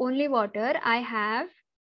 instead of only water, I have,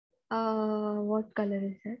 what color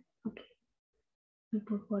is that? Okay. We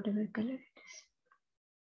put whatever color it is.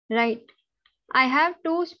 Right. I have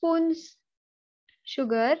 2 spoons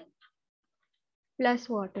sugar plus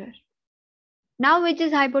water. Now, which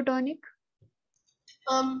is hypotonic?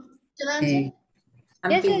 Can I P. answer?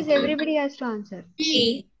 Yes, yes, everybody has to answer.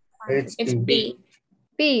 P. It's P.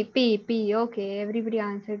 P. Okay, everybody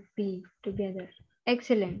answered P together.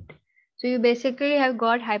 Excellent. So you basically have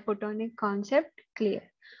got hypotonic concept clear.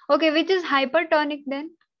 Okay, which is hypertonic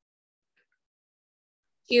then?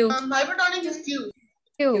 Q. Hypertonic is Q.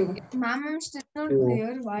 Q. Ma'am, I'm still not Q.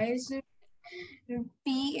 clear. Why is it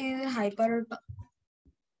P is hyper?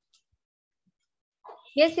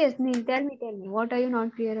 Yes, yes, Neil, tell me. What are you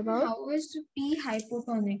not clear about? How is P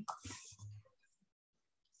hypotonic?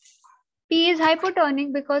 P is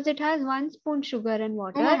hypotonic because it has 1 spoon sugar and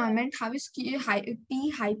water. No, ma'am, I meant how is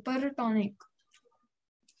P hypertonic?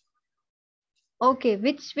 Okay,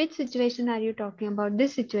 which situation are you talking about?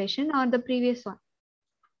 This situation or the previous one?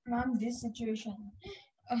 Ma'am, this situation.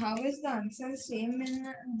 How is the answer same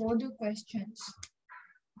in both the questions?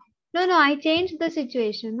 No, I changed the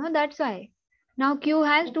situation. No, that's why. Now Q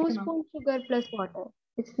has Okay, 2 ma'am. spoons sugar plus water.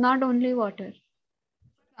 It's not only water.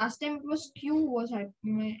 Last time it was Q was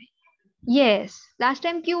Yes, last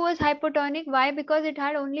time Q was hypotonic. Why? Because it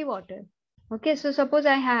had only water. Okay, so suppose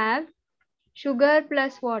I have sugar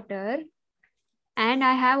plus water and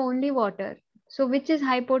I have only water. So which is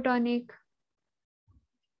hypotonic?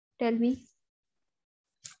 Tell me.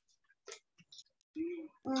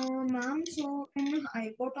 Ma'am, so in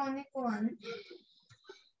hypotonic one,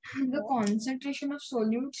 the concentration of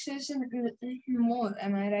solutes is more.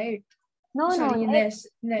 Am I right? No, Sorry, less.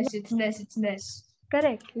 less. It's less.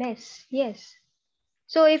 Correct, less. Yes.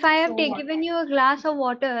 So if I have So what? given you a glass of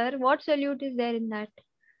water, what solute is there in that?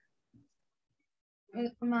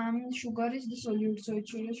 Ma'am, sugar is the solute, so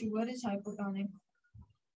sugar is hypotonic.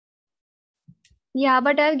 Yeah,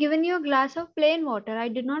 but I've given you a glass of plain water. I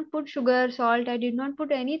did not put sugar, salt. I did not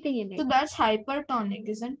put anything in So it. that's hypertonic,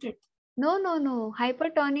 isn't it? No.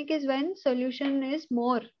 Hypertonic is when solution is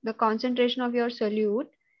more. The concentration of your solute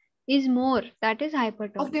is more. That is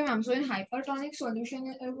hypertonic. Okay, ma'am. So in hypertonic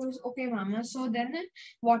solution it was okay, ma'am. So then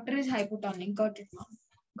water is hypotonic. Got it, ma'am.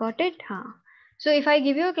 Got it? Huh. So if I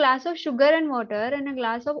give you a glass of sugar and water and a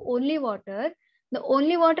glass of only water, the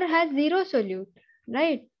only water has 0 solute,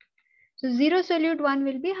 right? So 0 solute one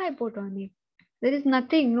will be hypotonic. There is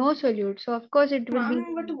nothing, no solute. So of course it will be.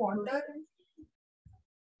 Ma'am, but water.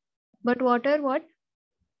 But water, what?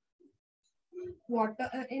 Water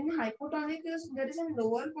in hypotonic there is a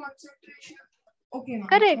lower concentration. Okay, ma'am.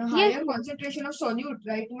 Correct. A Yes. higher concentration of solute,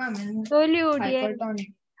 right, ma'am? In Solute, yes.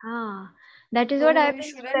 hypertonic. That is what I So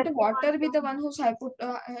shouldn't water be the one who's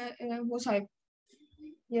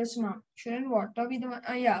Yes, ma'am. Shouldn't water be the one?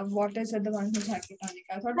 Yeah, water is the one who's hypotonic.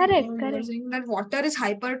 I thought Correct, you were correct. saying that water is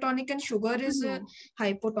hypertonic and sugar is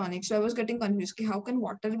hypotonic. So I was getting confused. How can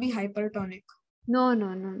water be hypertonic? No.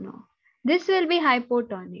 This will be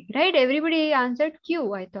hypotonic, right? Everybody answered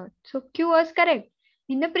Q, I thought. So Q was correct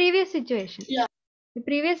in the previous situation. Yeah. The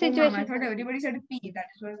previous Oh, ma'am, situation. I thought everybody said P. That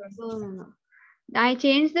is why I was No. I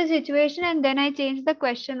changed the situation and then I changed the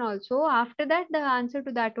question also. After that, the answer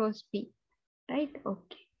to that was P. Right?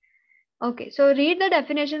 Okay. So read the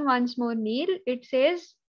definition once more, Neil. It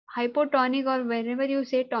says hypotonic, or whenever you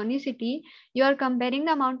say tonicity, you are comparing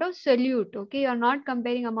the amount of solute. Okay. You are not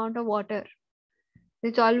comparing amount of water.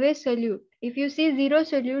 It's always solute. If you see zero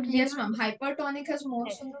solute, Yes, zero. ma'am. Hypertonic has more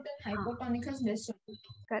Yes. solute and hypotonic has less solute.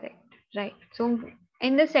 Correct. Right. So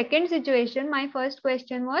in the second situation, my first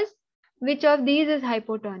question was which of these is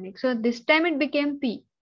hypotonic? So this time it became P.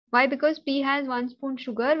 Why? Because P has 1 spoon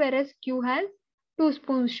sugar, whereas Q has 2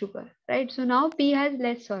 spoons sugar. Right. So now P has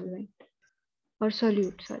less solvent or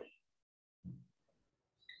solute. Sorry.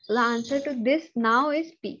 So the answer to this now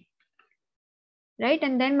is P. Right.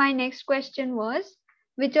 And then my next question was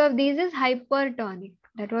which of these is hypertonic?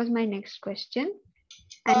 That was my next question.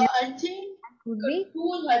 And I think would be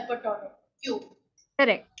 2 is hypertonic. Q.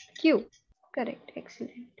 correct. Q. Correct.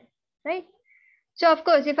 Excellent. Right. So of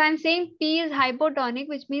course, if I'm saying P is hypotonic,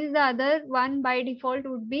 which means the other one by default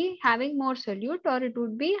would be having more solute or it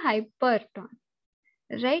would be hypertonic.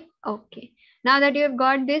 Right? Okay. Now that you've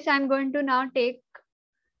got this, I'm going to now take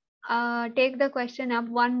the question up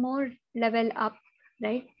one more level up.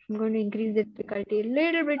 Right? I'm going to increase the difficulty a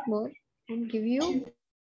little bit more and give you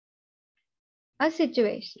a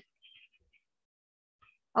situation.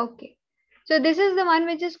 Okay. So this is the one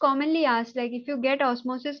which is commonly asked. Like if you get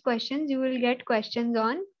osmosis questions, you will get questions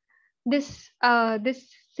on this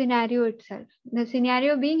scenario itself. The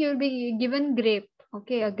scenario being you will be given grape.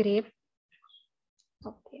 Okay, a grape.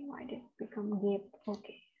 Okay, why did it become grape?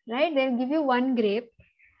 Okay, right. They'll give you one grape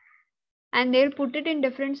and they'll put it in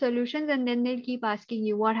different solutions and then they'll keep asking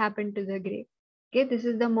you what happened to the grape. Okay, this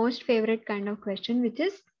is the most favorite kind of question which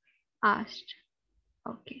is asked.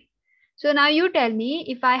 Okay. So now you tell me,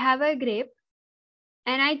 if I have a grape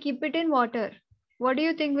and I keep it in water, what do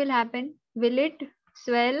you think will happen? Will it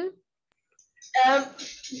swell?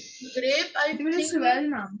 Grape, I It will think swell,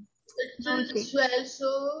 ma'am. it will Okay. swell,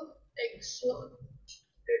 so it will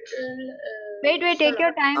Wait, take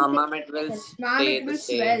your time. Ma'am, it will Ma'am, stay it the will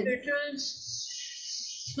same. swell. it will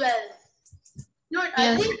swell. No,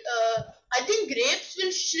 Yeah. I think grapes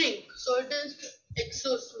will shrink, so it is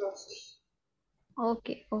exosmosis.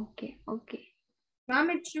 Okay. Ma'am,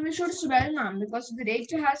 it should swell, ma'am, because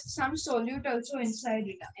grape has some solute also inside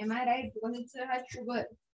it. Am I right? Because it has sugar.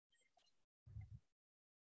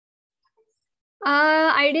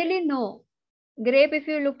 Ideally, no. Grape, if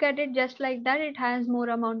you look at it just like that, it has more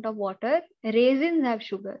amount of water. Raisins have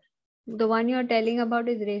sugar. The one you're telling about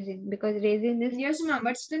is raisin, because raisin is Yes, ma'am,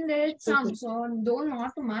 but still there is some. So though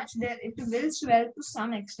not too much, there it will swell to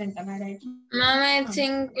some extent. Am I right? Ma'am, I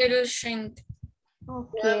think it'll shrink.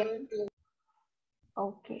 okay.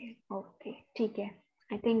 Okay. ठीक है.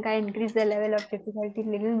 I think I increased the level of difficulty a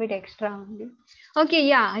little bit extra only. Okay,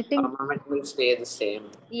 yeah, I think Ma'am, it will stay the same.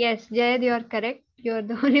 yes, Jayad, you are correct. You are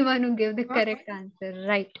the only one who gave the correct answer.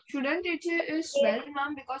 Right. Shouldn't it swell,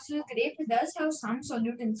 ma'am? Because the grape does have some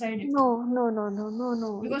solute inside it.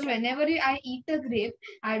 No. Because whenever I eat a grape,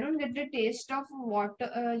 I don't get the taste of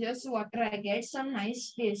water, just water. I get some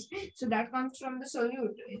nice taste. So that comes from the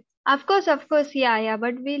solute. Of course, yeah.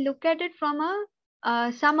 But we look at it from a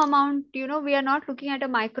some amount. We are not looking at a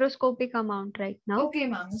microscopic amount right now. Okay,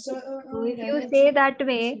 ma'am. So if you say that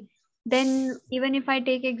way, then even if I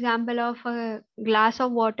take example of a glass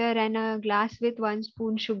of water and a glass with 1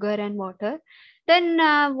 spoon sugar and water, then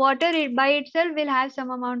water by itself will have some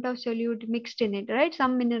amount of solute mixed in it, right?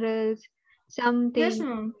 Some minerals, something, yes,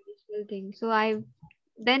 ma'am. additional things. So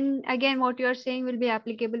then again, what you are saying will be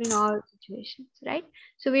applicable in all situations, right?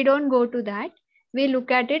 So we don't go to that. We look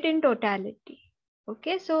at it in totality.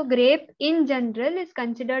 Okay, so grape in general is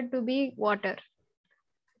considered to be water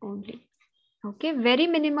only. Okay, very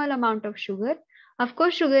minimal amount of sugar. Of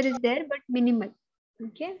course, sugar is there, but minimal.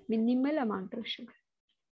 Okay, minimal amount of sugar.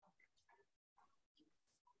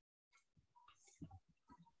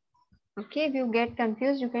 Okay, if you get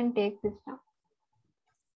confused, you can take this down.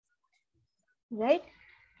 Right?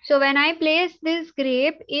 So when I place this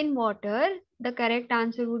grape in water, the correct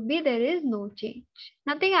answer would be there is no change.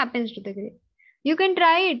 Nothing happens to the grape. You can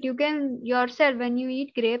try it. You can yourself, when you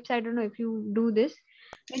eat grapes, I don't know if you do this.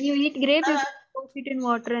 When you eat grape, you soak it in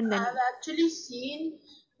water and then. I've actually seen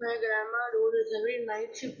my grandma do this every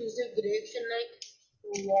night. She puts the grapes in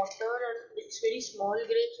like water, and it's very small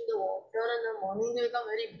grapes in the water, and in the morning they become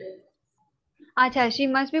very big. Acha, she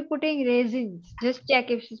must be putting raisins. Just check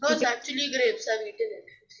if she's No, it's putting. actually grapes. I've eaten it.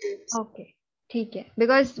 It's grapes. Okay, okay.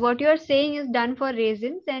 Because what you are saying is done for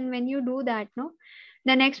raisins, and when you do that, no,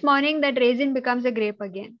 the next morning that raisin becomes a grape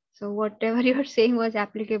again. So whatever you are saying was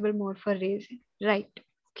applicable more for raisin, right?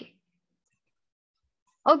 Okay.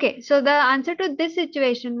 Okay, so the answer to this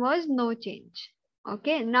situation was no change.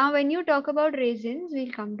 Okay, now when you talk about raisins,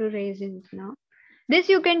 we'll come to raisins now. This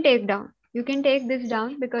you can take down. You can take this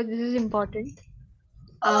down because this is important.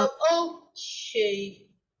 Okay.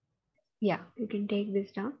 Yeah, you can take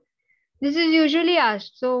this down. This is usually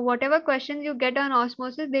asked. So whatever questions you get on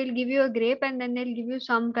osmosis, they'll give you a grape and then they'll give you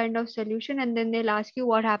some kind of solution and then they'll ask you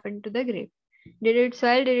what happened to the grape. Did it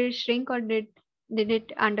swell, did it shrink, or did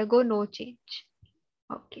it undergo no change?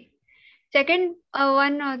 Okay. Second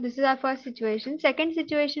one, this is our first situation. Second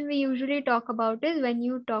situation we usually talk about is when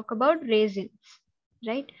you talk about raisins,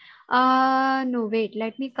 right? No, wait,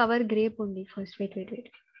 let me cover grape only first. Wait.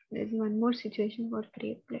 There's one more situation for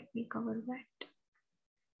grape. Let me cover that.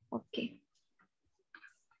 Okay.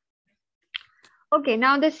 Okay,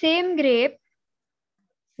 now the same grape,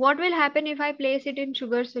 what will happen if I place it in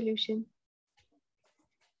sugar solution?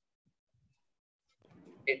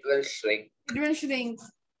 It will shrink. It will shrink.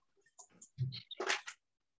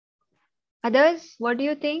 Others, what do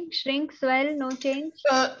you think? Shrink, swell, no change?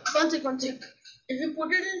 One sec. If you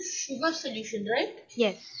put it in sugar solution, right?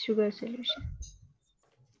 Yes, sugar solution.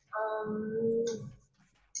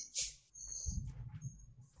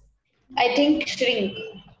 I think shrink.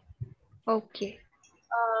 Okay.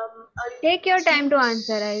 Take your time to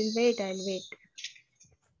answer. I'll wait. Okay,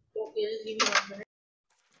 just give me 1 minute.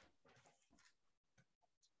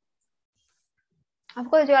 Of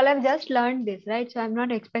course, you all have just learned this, right? So I'm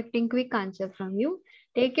not expecting quick answer from you.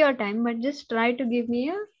 Take your time, but just try to give me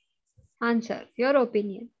a answer, your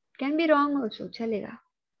opinion. Can be wrong also, chalega.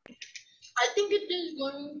 I think it is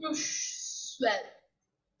going to swell.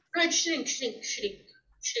 No, it shrink.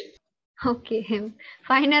 Okay,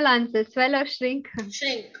 final answer, swell or shrink?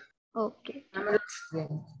 Shrink. Okay,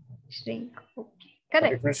 Shrink. shrink. Okay,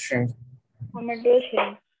 correct. It will shrink.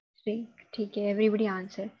 Shrink. Okay, everybody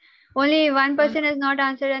answer. Only one person has not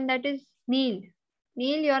answered, and that is Neil.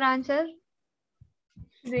 Neil, your answer?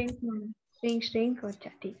 Shrink. Shrink.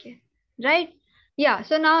 Okay. Right? Yeah.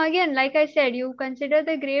 So now again, like I said, you consider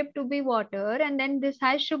the grape to be water, and then this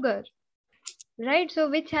has sugar. Right? So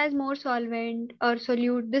which has more solvent or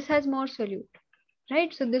solute? This has more solute.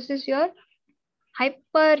 Right? So this is your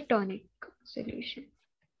hypertonic solution.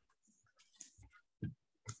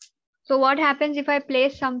 So what happens if I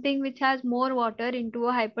place something which has more water into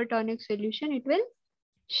a hypertonic solution? It will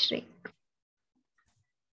shrink.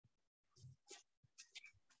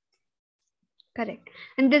 Correct.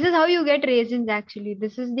 And this is how you get raisins actually.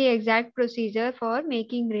 This is the exact procedure for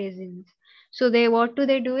making raisins. So what do?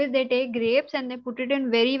 Is they take grapes and they put it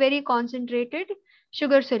in very, very concentrated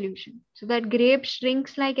sugar solution. So that grape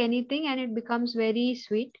shrinks like anything and it becomes very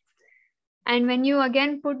sweet. And when you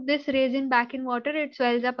again put this raisin back in water, it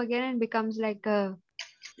swells up again and becomes like a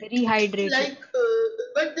rehydrated.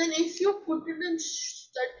 But then if you put it in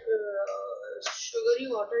that sugary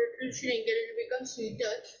water, it will shrink and it will become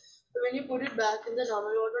sweeter. So when you put it back in the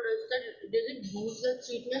normal water, does it lose that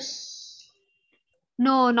sweetness?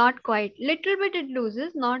 No, not quite. Little bit it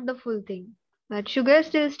loses, not the full thing. But sugar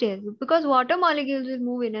still stays because water molecules will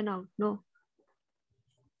move in and out. No.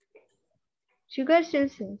 Sugar still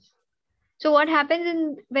stays. So what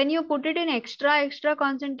happens when you put it in extra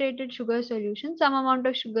concentrated sugar solution, some amount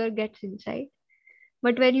of sugar gets inside.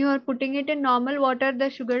 But when you are putting it in normal water, the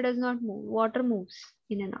sugar does not move. Water moves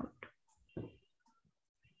in and out.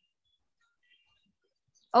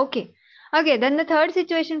 Okay. Okay, then the third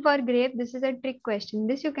situation for grape, this is a trick question.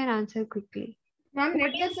 This you can answer quickly. Ma'am,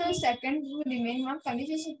 let the second rule remain. Ma'am, can you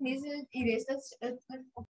just please erase the...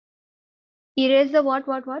 Erase the what?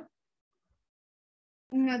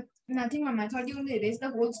 Nothing, ma'am. I thought you would erase the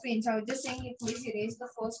whole screen. So I was just saying, please erase the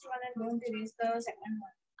first one and don't erase the second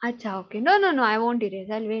one. Acha, okay. No, I won't erase.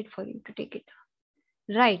 I'll wait for you to take it.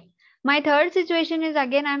 Right. My third situation is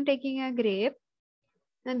again, I'm taking a grape.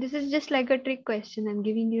 And this is just like a trick question. I'm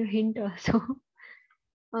giving you a hint also.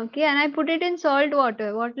 Okay, and I put it in salt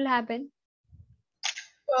water. What will happen?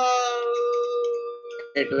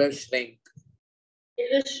 It will shrink.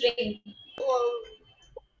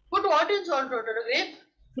 Put what in salt water?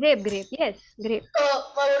 Grape. Yes, grape.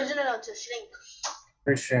 My original answer, shrink. It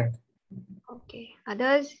will shrink. Okay.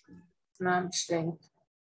 Others? Ma'am, shrink.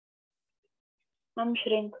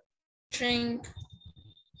 Shrink.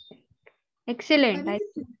 Excellent. I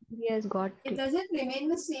think he has got It it. doesn't remain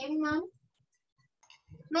the same, ma'am.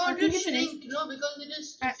 No, I it think will it shrink. No, because it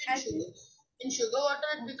is in sugar. In sugar water,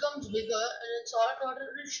 it becomes bigger, and in salt water,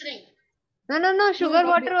 it will shrink. No. Sugar No,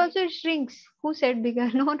 water also shrinks. Who said bigger?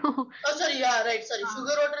 No. Oh, sorry. Yeah, right. Sorry.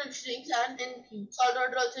 Sugar water, it shrinks, and in salt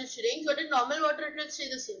water also it shrinks. But in normal water, it will stay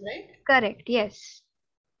the same, right? Correct. Yes.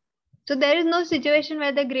 So there is no situation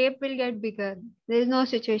where the grape will get bigger. There is no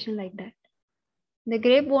situation like that. The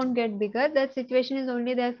grape won't get bigger. That situation is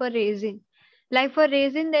only there for raisin. Like for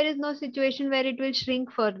raisin, there is no situation where it will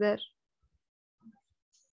shrink further.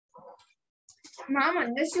 Ma'am,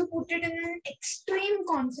 unless you put it in an extreme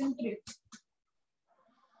concentrate.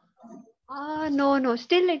 No.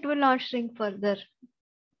 Still, it will not shrink further,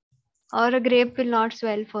 or a grape will not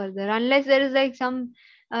swell further unless there is like some.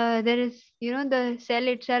 There is, the cell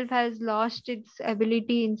itself has lost its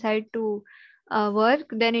ability inside to work.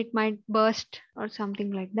 Then it might burst or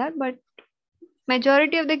something like that. But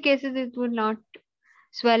majority of the cases, it will not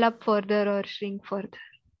swell up further or shrink further.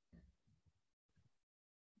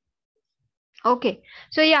 Okay,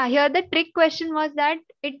 so yeah, here the trick question was that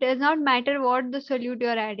it does not matter what the solute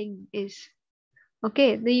you're adding is.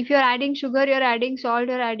 Okay, if you're adding sugar, you're adding salt,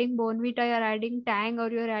 you're adding Bonvita, you're adding Tang,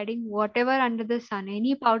 or you're adding whatever under the sun,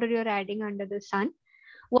 any powder you're adding under the sun,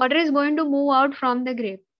 water is going to move out from the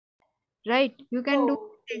grape, right? You can do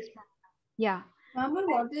Oh, this. Yeah. Ma'am, but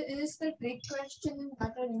what is the trick question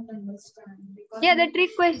that I don't understand? Because Yeah, the like,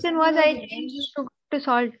 trick if question you was are I giving changed this, sugar to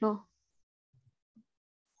salt, no.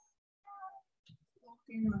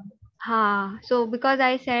 okay, ma'am. So because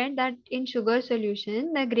I said that in sugar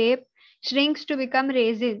solution, the grape shrinks to become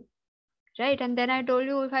raisin, right? And then I told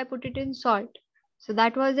you if I put it in salt. So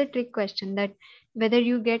that was the trick question, that whether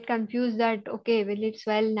you get confused that, okay, will it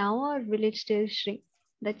swell now or will it still shrink?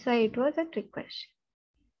 That's why it was a trick question.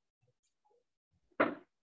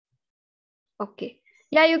 Okay.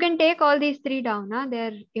 Yeah, you can take all these three down.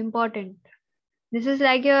 They're important. This is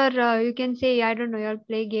like your, you can say, I don't know, you'll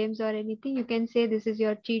play games or anything. You can say this is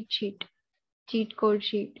your cheat sheet, cheat code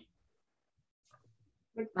sheet.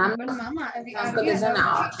 But Ma'am, ma'am, are we example is an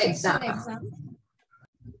allowed cheat sheets in exam. exam?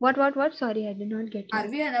 What? Sorry, I did not get you. Are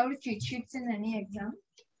we allowed cheat sheets in any exam?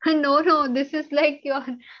 No, this is like your,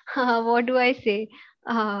 what do I say?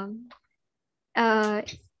 Um, uh,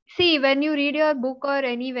 See, when you read your book or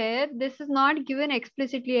anywhere, this is not given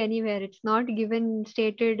explicitly anywhere. It's not given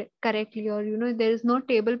stated correctly, or there is no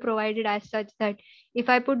table provided as such that if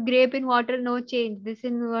I put grape in water, no change. This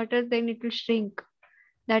in water, then it will shrink.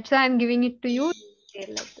 That's why I'm giving it to you.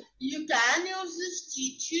 you can use this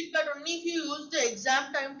cheat sheet, but only if you use the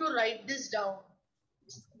exam time to write this down.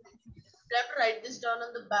 You have to write this down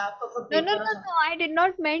on the back of a No, paper or something. I did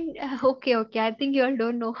not mean. Okay. I think you all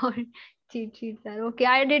don't know what cheat sheets are. Okay,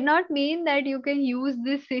 I did not mean that you can use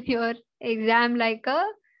this in your exam like a,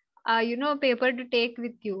 paper to take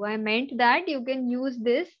with you. I meant that you can use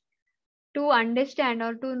this to understand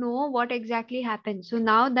or to know what exactly happens. So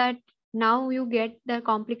now you get the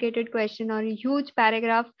complicated question or a huge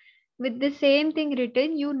paragraph with the same thing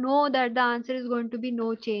written, you know that the answer is going to be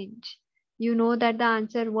no change. You know that the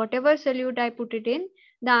answer, whatever solute I put it in,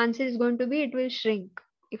 the answer is going to be it will shrink.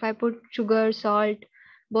 If I put sugar, salt,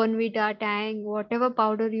 Bonvita, Tang, whatever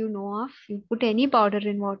powder you know of, you put any powder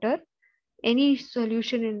in water, any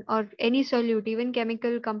solution in or any solute, even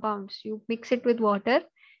chemical compounds, you mix it with water,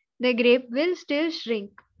 the grape will still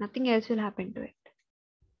shrink. Nothing else will happen to it.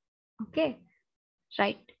 Okay,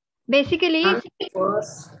 right. Basically, Ma'am,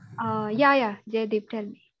 first, Jaydeep, tell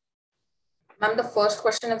me. ma'am, the first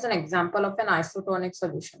question is an example of an isotonic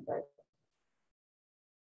solution, right?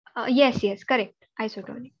 Yes, correct.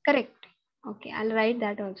 Isotonic, correct. Okay, I'll write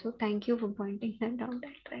that also. Thank you for pointing that out.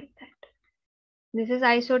 I'll write that. This is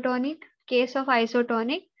isotonic. Case of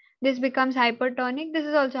isotonic. This becomes hypertonic. This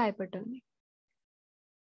is also hypertonic.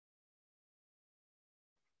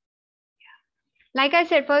 Like I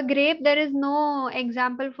said, for grape, there is no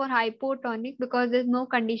example for hypotonic because there's no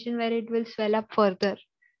condition where it will swell up further.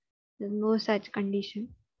 There's no such condition.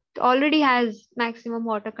 It already has maximum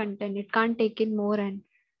water content. It can't take in more and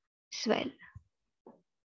swell.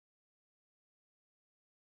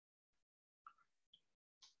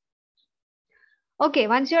 Okay,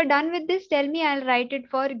 once you're done with this, tell me, I'll write it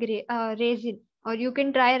for raisin. Or you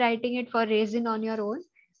can try writing it for raisin on your own.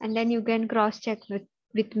 And then you can cross check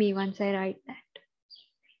with me once I write that.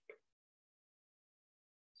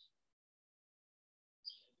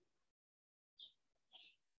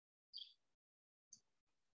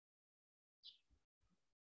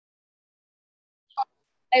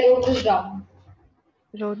 I wrote this down.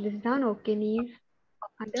 Wrote this down. Okay, Neve.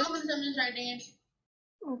 No, Others? because I'm just writing it.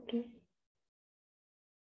 Okay.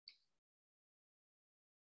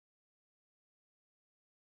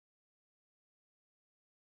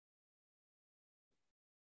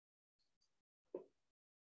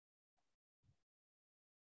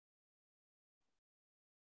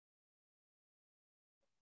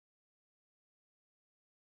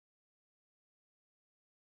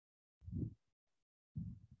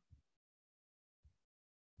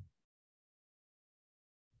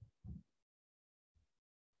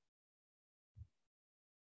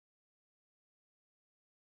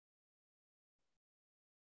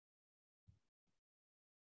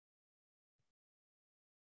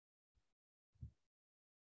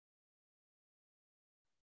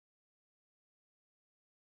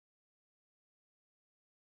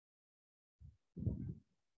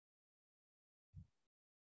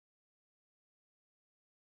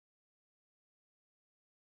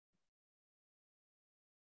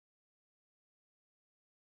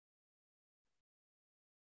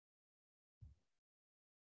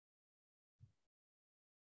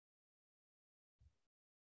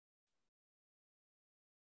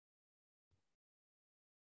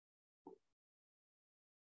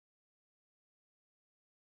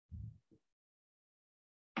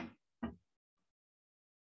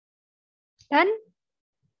 Done?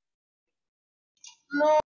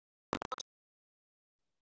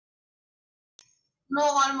 No,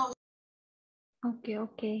 almost.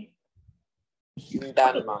 Okay.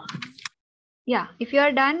 Done, ma'am. Yeah, if you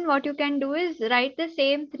are done, what you can do is write the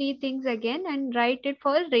same 3 things again and write it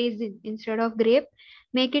for raisin instead of grape.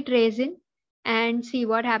 Make it raisin and see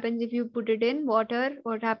what happens if you put it in water,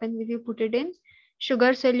 what happens if you put it in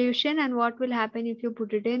sugar solution, and what will happen if you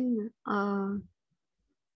put it in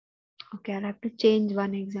okay, I'll have to change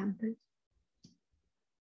one example.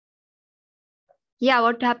 Yeah,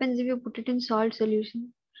 what happens if you put it in salt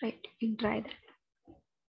solution? Right, you can try that.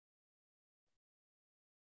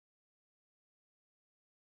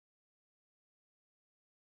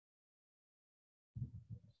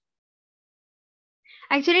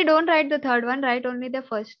 Actually, don't write the third one, write only the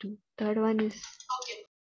first two. Third one is Okay.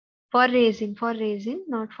 for raisin,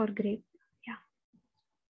 not for grape. Yeah.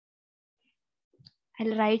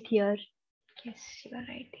 I'll write here. Yes, you are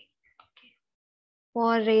writing. Okay.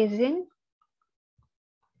 For raisin,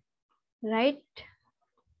 write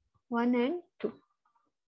 1 and 2.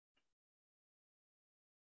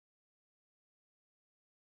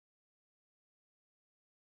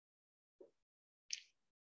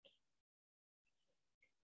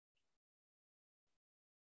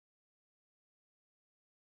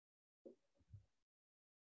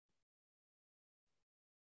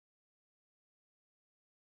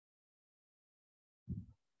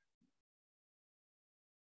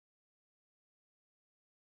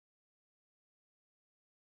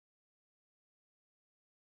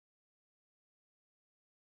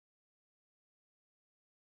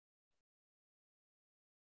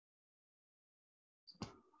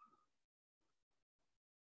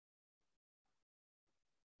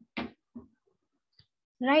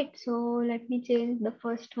 Right, so let me change the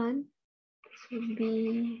first one. This would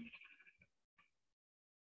be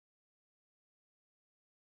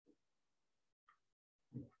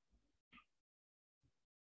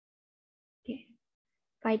okay.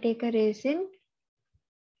 If I take a raisin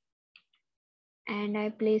and I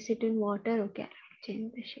place it in water, okay, I'll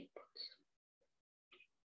change the shape also.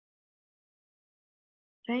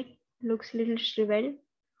 Right, looks little shriveled,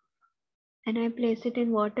 and I place it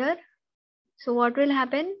in water. So what will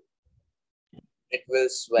happen? It will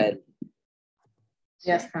swell.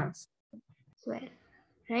 Yes, ma'am. Swell.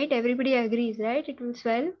 Right, everybody agrees, right? It will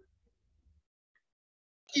swell.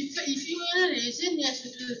 If you wear a raisin, yes,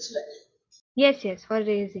 it will swell. Yes, for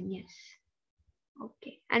raisin, yes.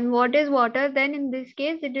 Okay. And what is water then in this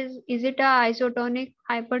case? Is it a isotonic,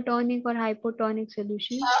 hypertonic, or hypotonic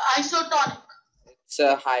solution? Isotonic. It's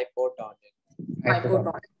a hypotonic.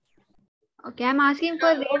 Hypotonic. Okay, I'm asking for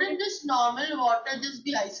raisin. Wouldn't this normal water just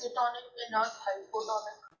be isotonic and not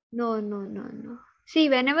hypotonic? No. See,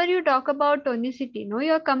 whenever you talk about tonicity, no,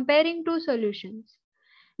 you're comparing two solutions.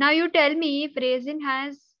 Now you tell me if raisin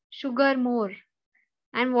has sugar more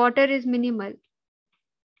and water is minimal.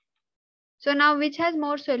 So now which has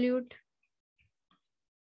more solute?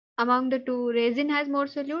 Among the two, raisin has more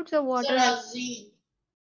solute, so water has...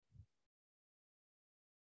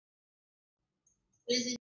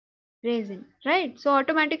 Raisin, right? So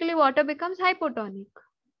automatically water becomes hypotonic.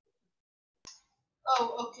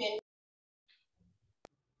 Oh, okay.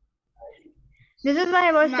 This is why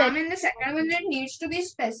I was Ma'am, saying in the second one, it needs to be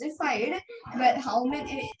specified. But how much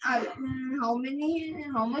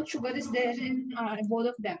sugar is there in both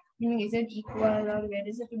of them? Is it equal or where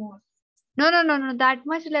is it more? No. That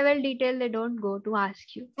much level detail they don't go to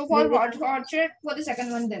ask you. So for what should for the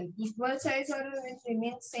second one then? Equal size or it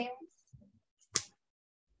remains same?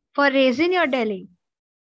 For raisin, you're telling?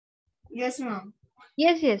 Yes, ma'am.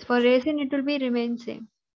 Yes. For raisin, it will be remain same.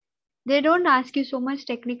 They don't ask you so much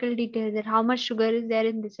technical details that how much sugar is there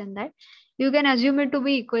in this and that. You can assume it to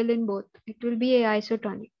be equal in both. It will be a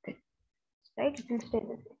isotonic then, right? It will stay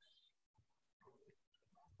the same.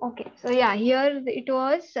 Okay, so yeah, here it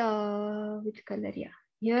was which color? Yeah,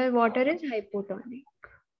 here water is hypotonic,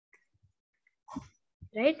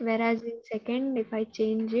 right? Whereas in second, if I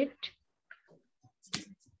change it,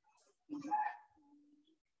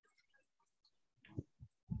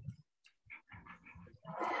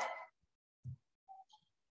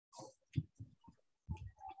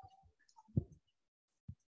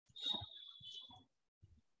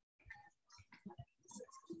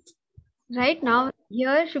 right now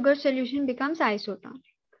here sugar solution becomes isotonic.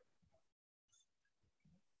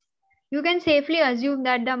 You can safely assume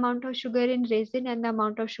that the amount of sugar in raisin and the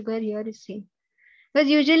amount of sugar here is same. Because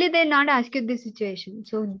usually they'll not ask you this situation.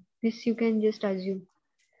 So this you can just assume.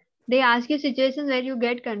 They ask you situations where you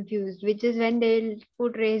get confused, which is when they'll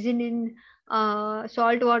put raisin in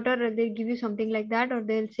salt water, or they'll give you something like that, or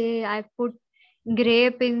they'll say I put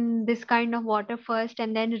grape in this kind of water first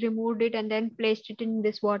and then removed it and then placed it in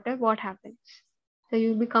this water, what happens? So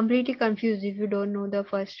you'll be completely confused if you don't know the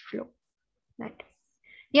first flow. That.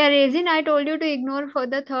 Yeah, raisin, I told you to ignore. For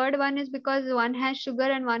the third one is because one has sugar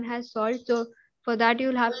and one has salt. So for that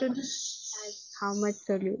you'll have to how much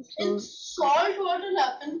solute. So In salt, what will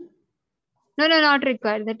happen? no, not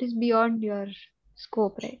required. That is beyond your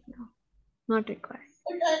scope right now. Not required.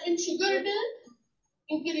 But in sugar, it will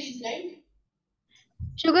increase, right?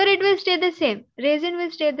 Sugar, it will stay the same. Raisin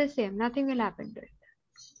will stay the same. Nothing will happen to it.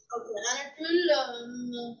 Okay, and it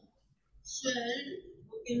will swell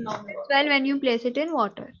in normal water. Well, when you place it in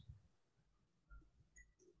water.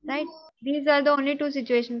 Right? These are the only two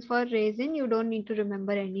situations for raisin. You don't need to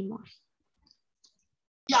remember anymore.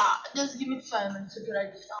 Yeah, just give me 5 minutes to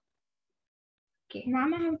write this down. Okay.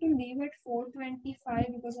 Ma'am, I have to leave at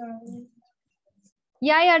 4:25 because I will...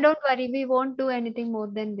 Yeah, don't worry. We won't do anything more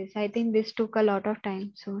than this. I think this took a lot of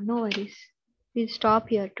time. So no worries. We'll stop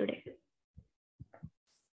here today.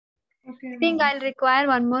 Okay, I think ma'am. I'll require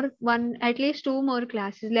at least 2 more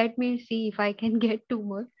classes. Let me see if I can get 2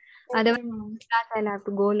 more. Okay, Otherwise, ma'am. class I'll have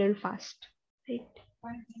to go a little fast. Right.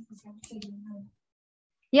 Fine, thank you.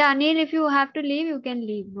 Yeah, Neil, if you have to leave, you can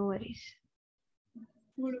leave. No worries.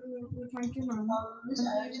 Good, thank you, ma'am.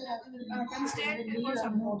 I can stay until for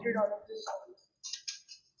some more. Noted all of this.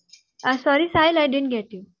 Sorry, Sahil, I didn't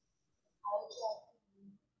get you.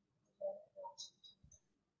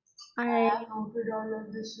 I I have noted all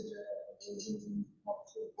of this.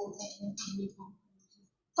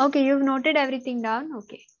 Okay, you've noted everything down.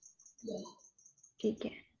 Okay. Yeah.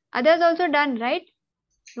 Okay. Others also done, right?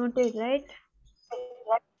 Noted, right?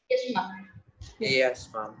 Yes, ma'am. Yes,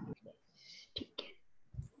 ma'am. Okay.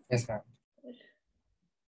 Yes, ma'am.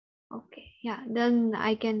 Okay. Yeah, then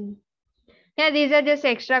I can. Yeah, these are just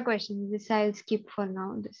extra questions. This I'll skip for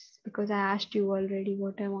now. This because I asked you already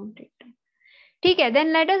what I wanted to. Okay,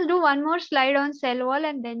 then let us do one more slide on cell wall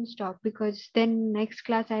and then stop because then next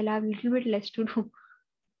class I'll have a little bit less to do.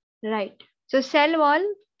 Right. So cell wall.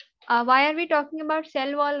 Why are we talking about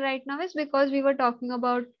cell wall right now? Is because we were talking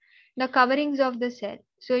about the coverings of the cell.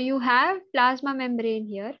 So you have plasma membrane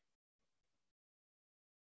here,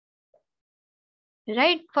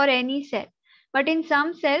 right, for any cell. But in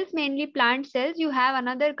some cells, mainly plant cells, you have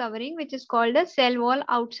another covering which is called a cell wall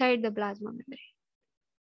outside the plasma membrane.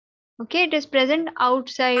 Okay, it is present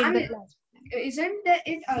outside the plasma membrane. Isn't there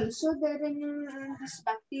it also there in this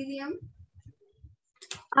bacterium?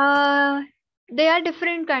 They are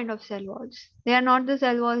different kind of cell walls. They are not the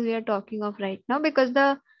cell walls we are talking of right now because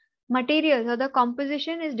the materials or the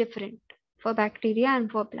composition is different for bacteria and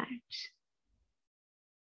for plants.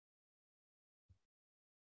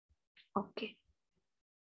 Okay.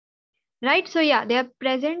 Right. So yeah, they are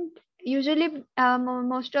present. Usually,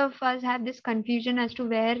 most of us have this confusion as to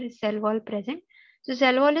where is cell wall present. So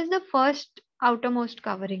cell wall is the first outermost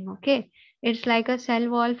covering. Okay. It's like a cell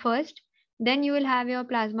wall first. Then you will have your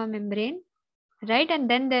plasma membrane, right? And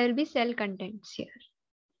then there will be cell contents here.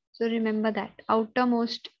 So remember that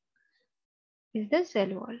outermost is the cell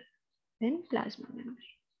wall, then plasma membrane.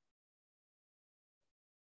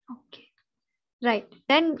 Okay. Right.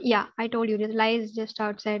 Then, yeah, I told you this lies just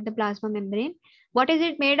outside the plasma membrane. What is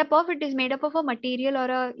it made up of? It is made up of a material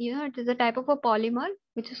or it is a type of a polymer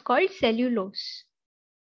which is called cellulose.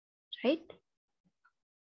 Right?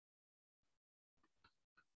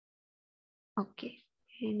 Okay.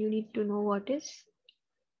 And you need to know what is.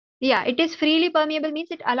 Yeah, it is freely permeable means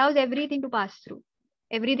it allows everything to pass through.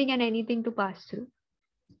 Everything and anything to pass through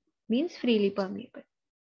means freely permeable.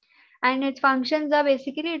 And its functions are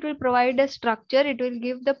basically it will provide a structure. It will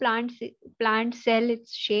give the plant cell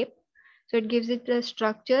its shape. So it gives it a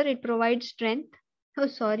structure. It provides strength. Oh,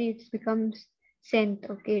 sorry, it becomes strength.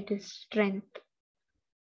 Okay, it is strength.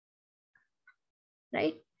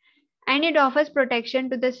 Right? And it offers protection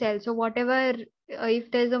to the cell. So whatever,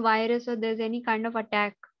 if there's a virus or there's any kind of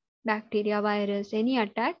attack, bacteria, virus, any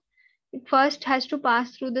attack, it first has to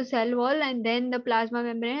pass through the cell wall and then the plasma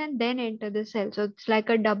membrane and then enter the cell. So it's like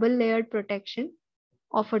a double layered protection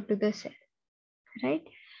offered to the cell, right?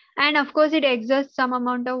 And of course, it exerts some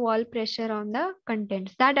amount of wall pressure on the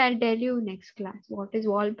contents. That I'll tell you next class. What is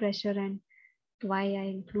wall pressure and why I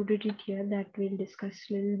included it here, that we'll discuss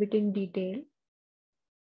a little bit in detail.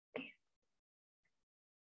 Okay.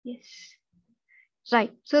 Yes.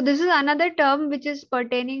 Right. So this is another term which is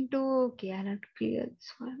pertaining to, okay, I'll have to clear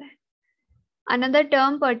this for that. Another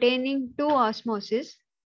term pertaining to osmosis.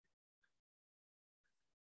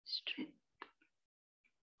 Strength.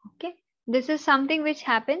 Okay. This is something which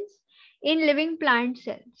happens in living plant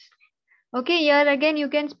cells. Okay, here again you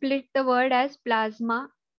can split the word as plasma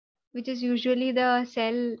which is usually the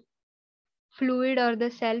cell fluid or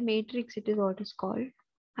the cell matrix, it is what is called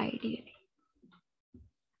ideally.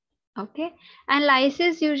 Okay, and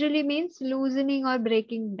lysis usually means loosening or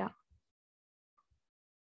breaking down.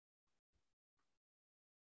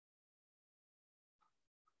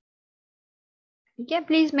 Okay,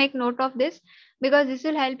 please make note of this because this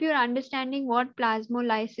will help you in understanding what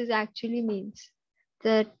plasmolysis actually means.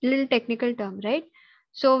 The little technical term, right?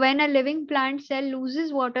 So when a living plant cell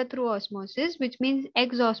loses water through osmosis, which means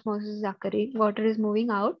exosmosis is occurring, water is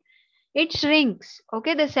moving out, it shrinks.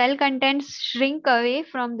 Okay, the cell contents shrink away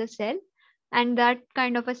from the cell, and that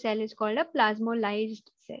kind of a cell is called a plasmolyzed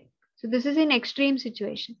cell. So this is in extreme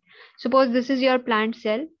situation. Suppose this is your plant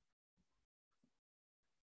cell.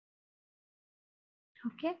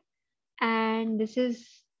 Okay, and this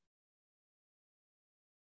is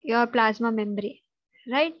your plasma membrane,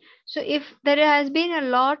 right? So if there has been a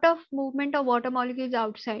lot of movement of water molecules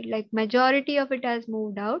outside, like majority of it has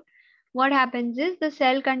moved out, what happens is the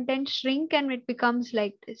cell contents shrink and it becomes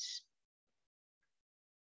like this.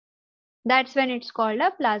 That's when it's called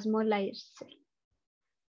a plasmolyzed cell.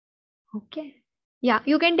 Okay. Yeah,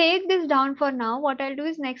 you can take this down for now. What I'll do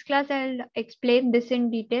is next class I'll explain this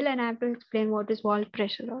in detail, and I have to explain what is wall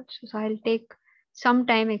pressure also. So I'll take some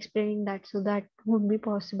time explaining that, so that would be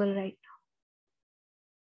possible right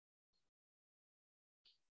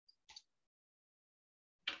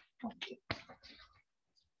now. Okay.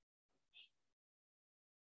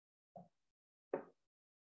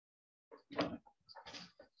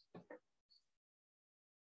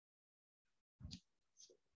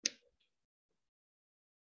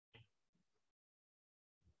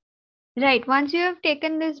 Right. Once you have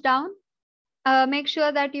taken this down, make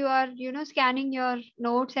sure that you are, scanning your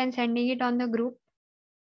notes and sending it on the group.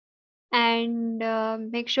 And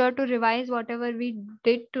make sure to revise whatever we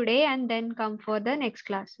did today and then come for the next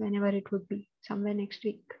class whenever it would be, somewhere next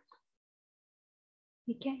week.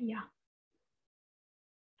 Okay. Yeah.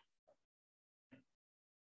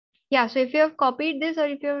 Yeah. So if you have copied this or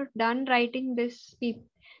if you're done writing this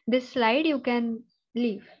slide, you can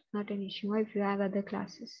leave. Not an issue if you have other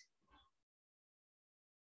classes.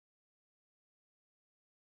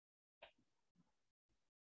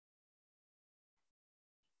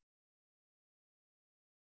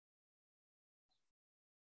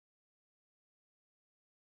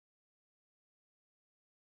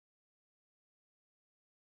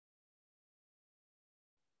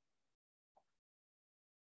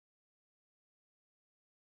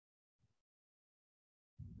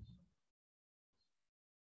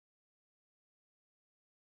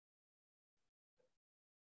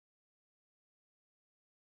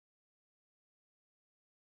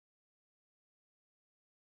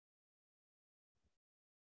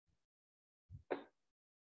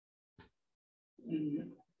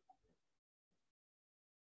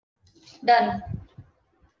 Done.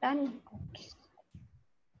 Done.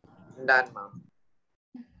 Done, ma'am.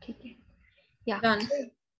 Okay. Yeah. Done.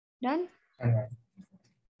 Done.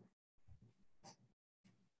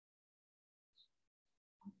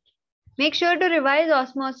 Make sure to revise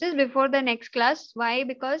osmosis before the next class. Why?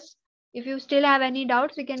 Because if you still have any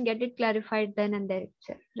doubts, we can get it clarified then and there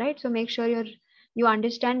itself, right? So make sure you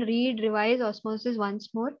understand, read, revise osmosis once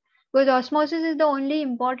more, because osmosis is the only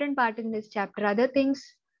important part in this chapter. Other things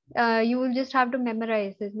you will just have to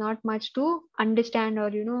memorize. There's not much to understand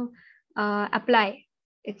or apply.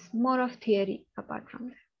 It's more of theory apart from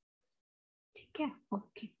that. Okay.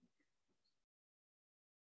 Okay.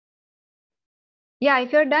 Yeah,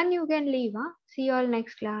 if you're done, you can leave. See you all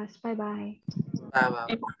next class. Bye-bye. Bye,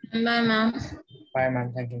 ma'am. Bye, ma'am. Bye,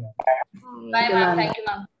 ma'am. Thank you, ma'am. Bye, ma'am. Thank you,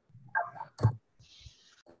 ma'am.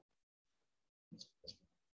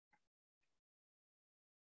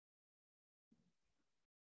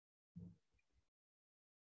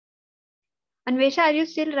 Anvesha, are you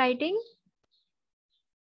still writing?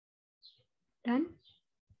 Done?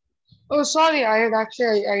 Oh, sorry. I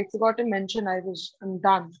forgot to mention I'm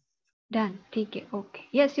done. Done. Okay. Okay.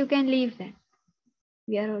 Yes, you can leave then.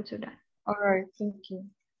 We are also done. All right. Thank you.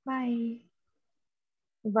 Bye.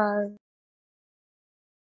 Bye.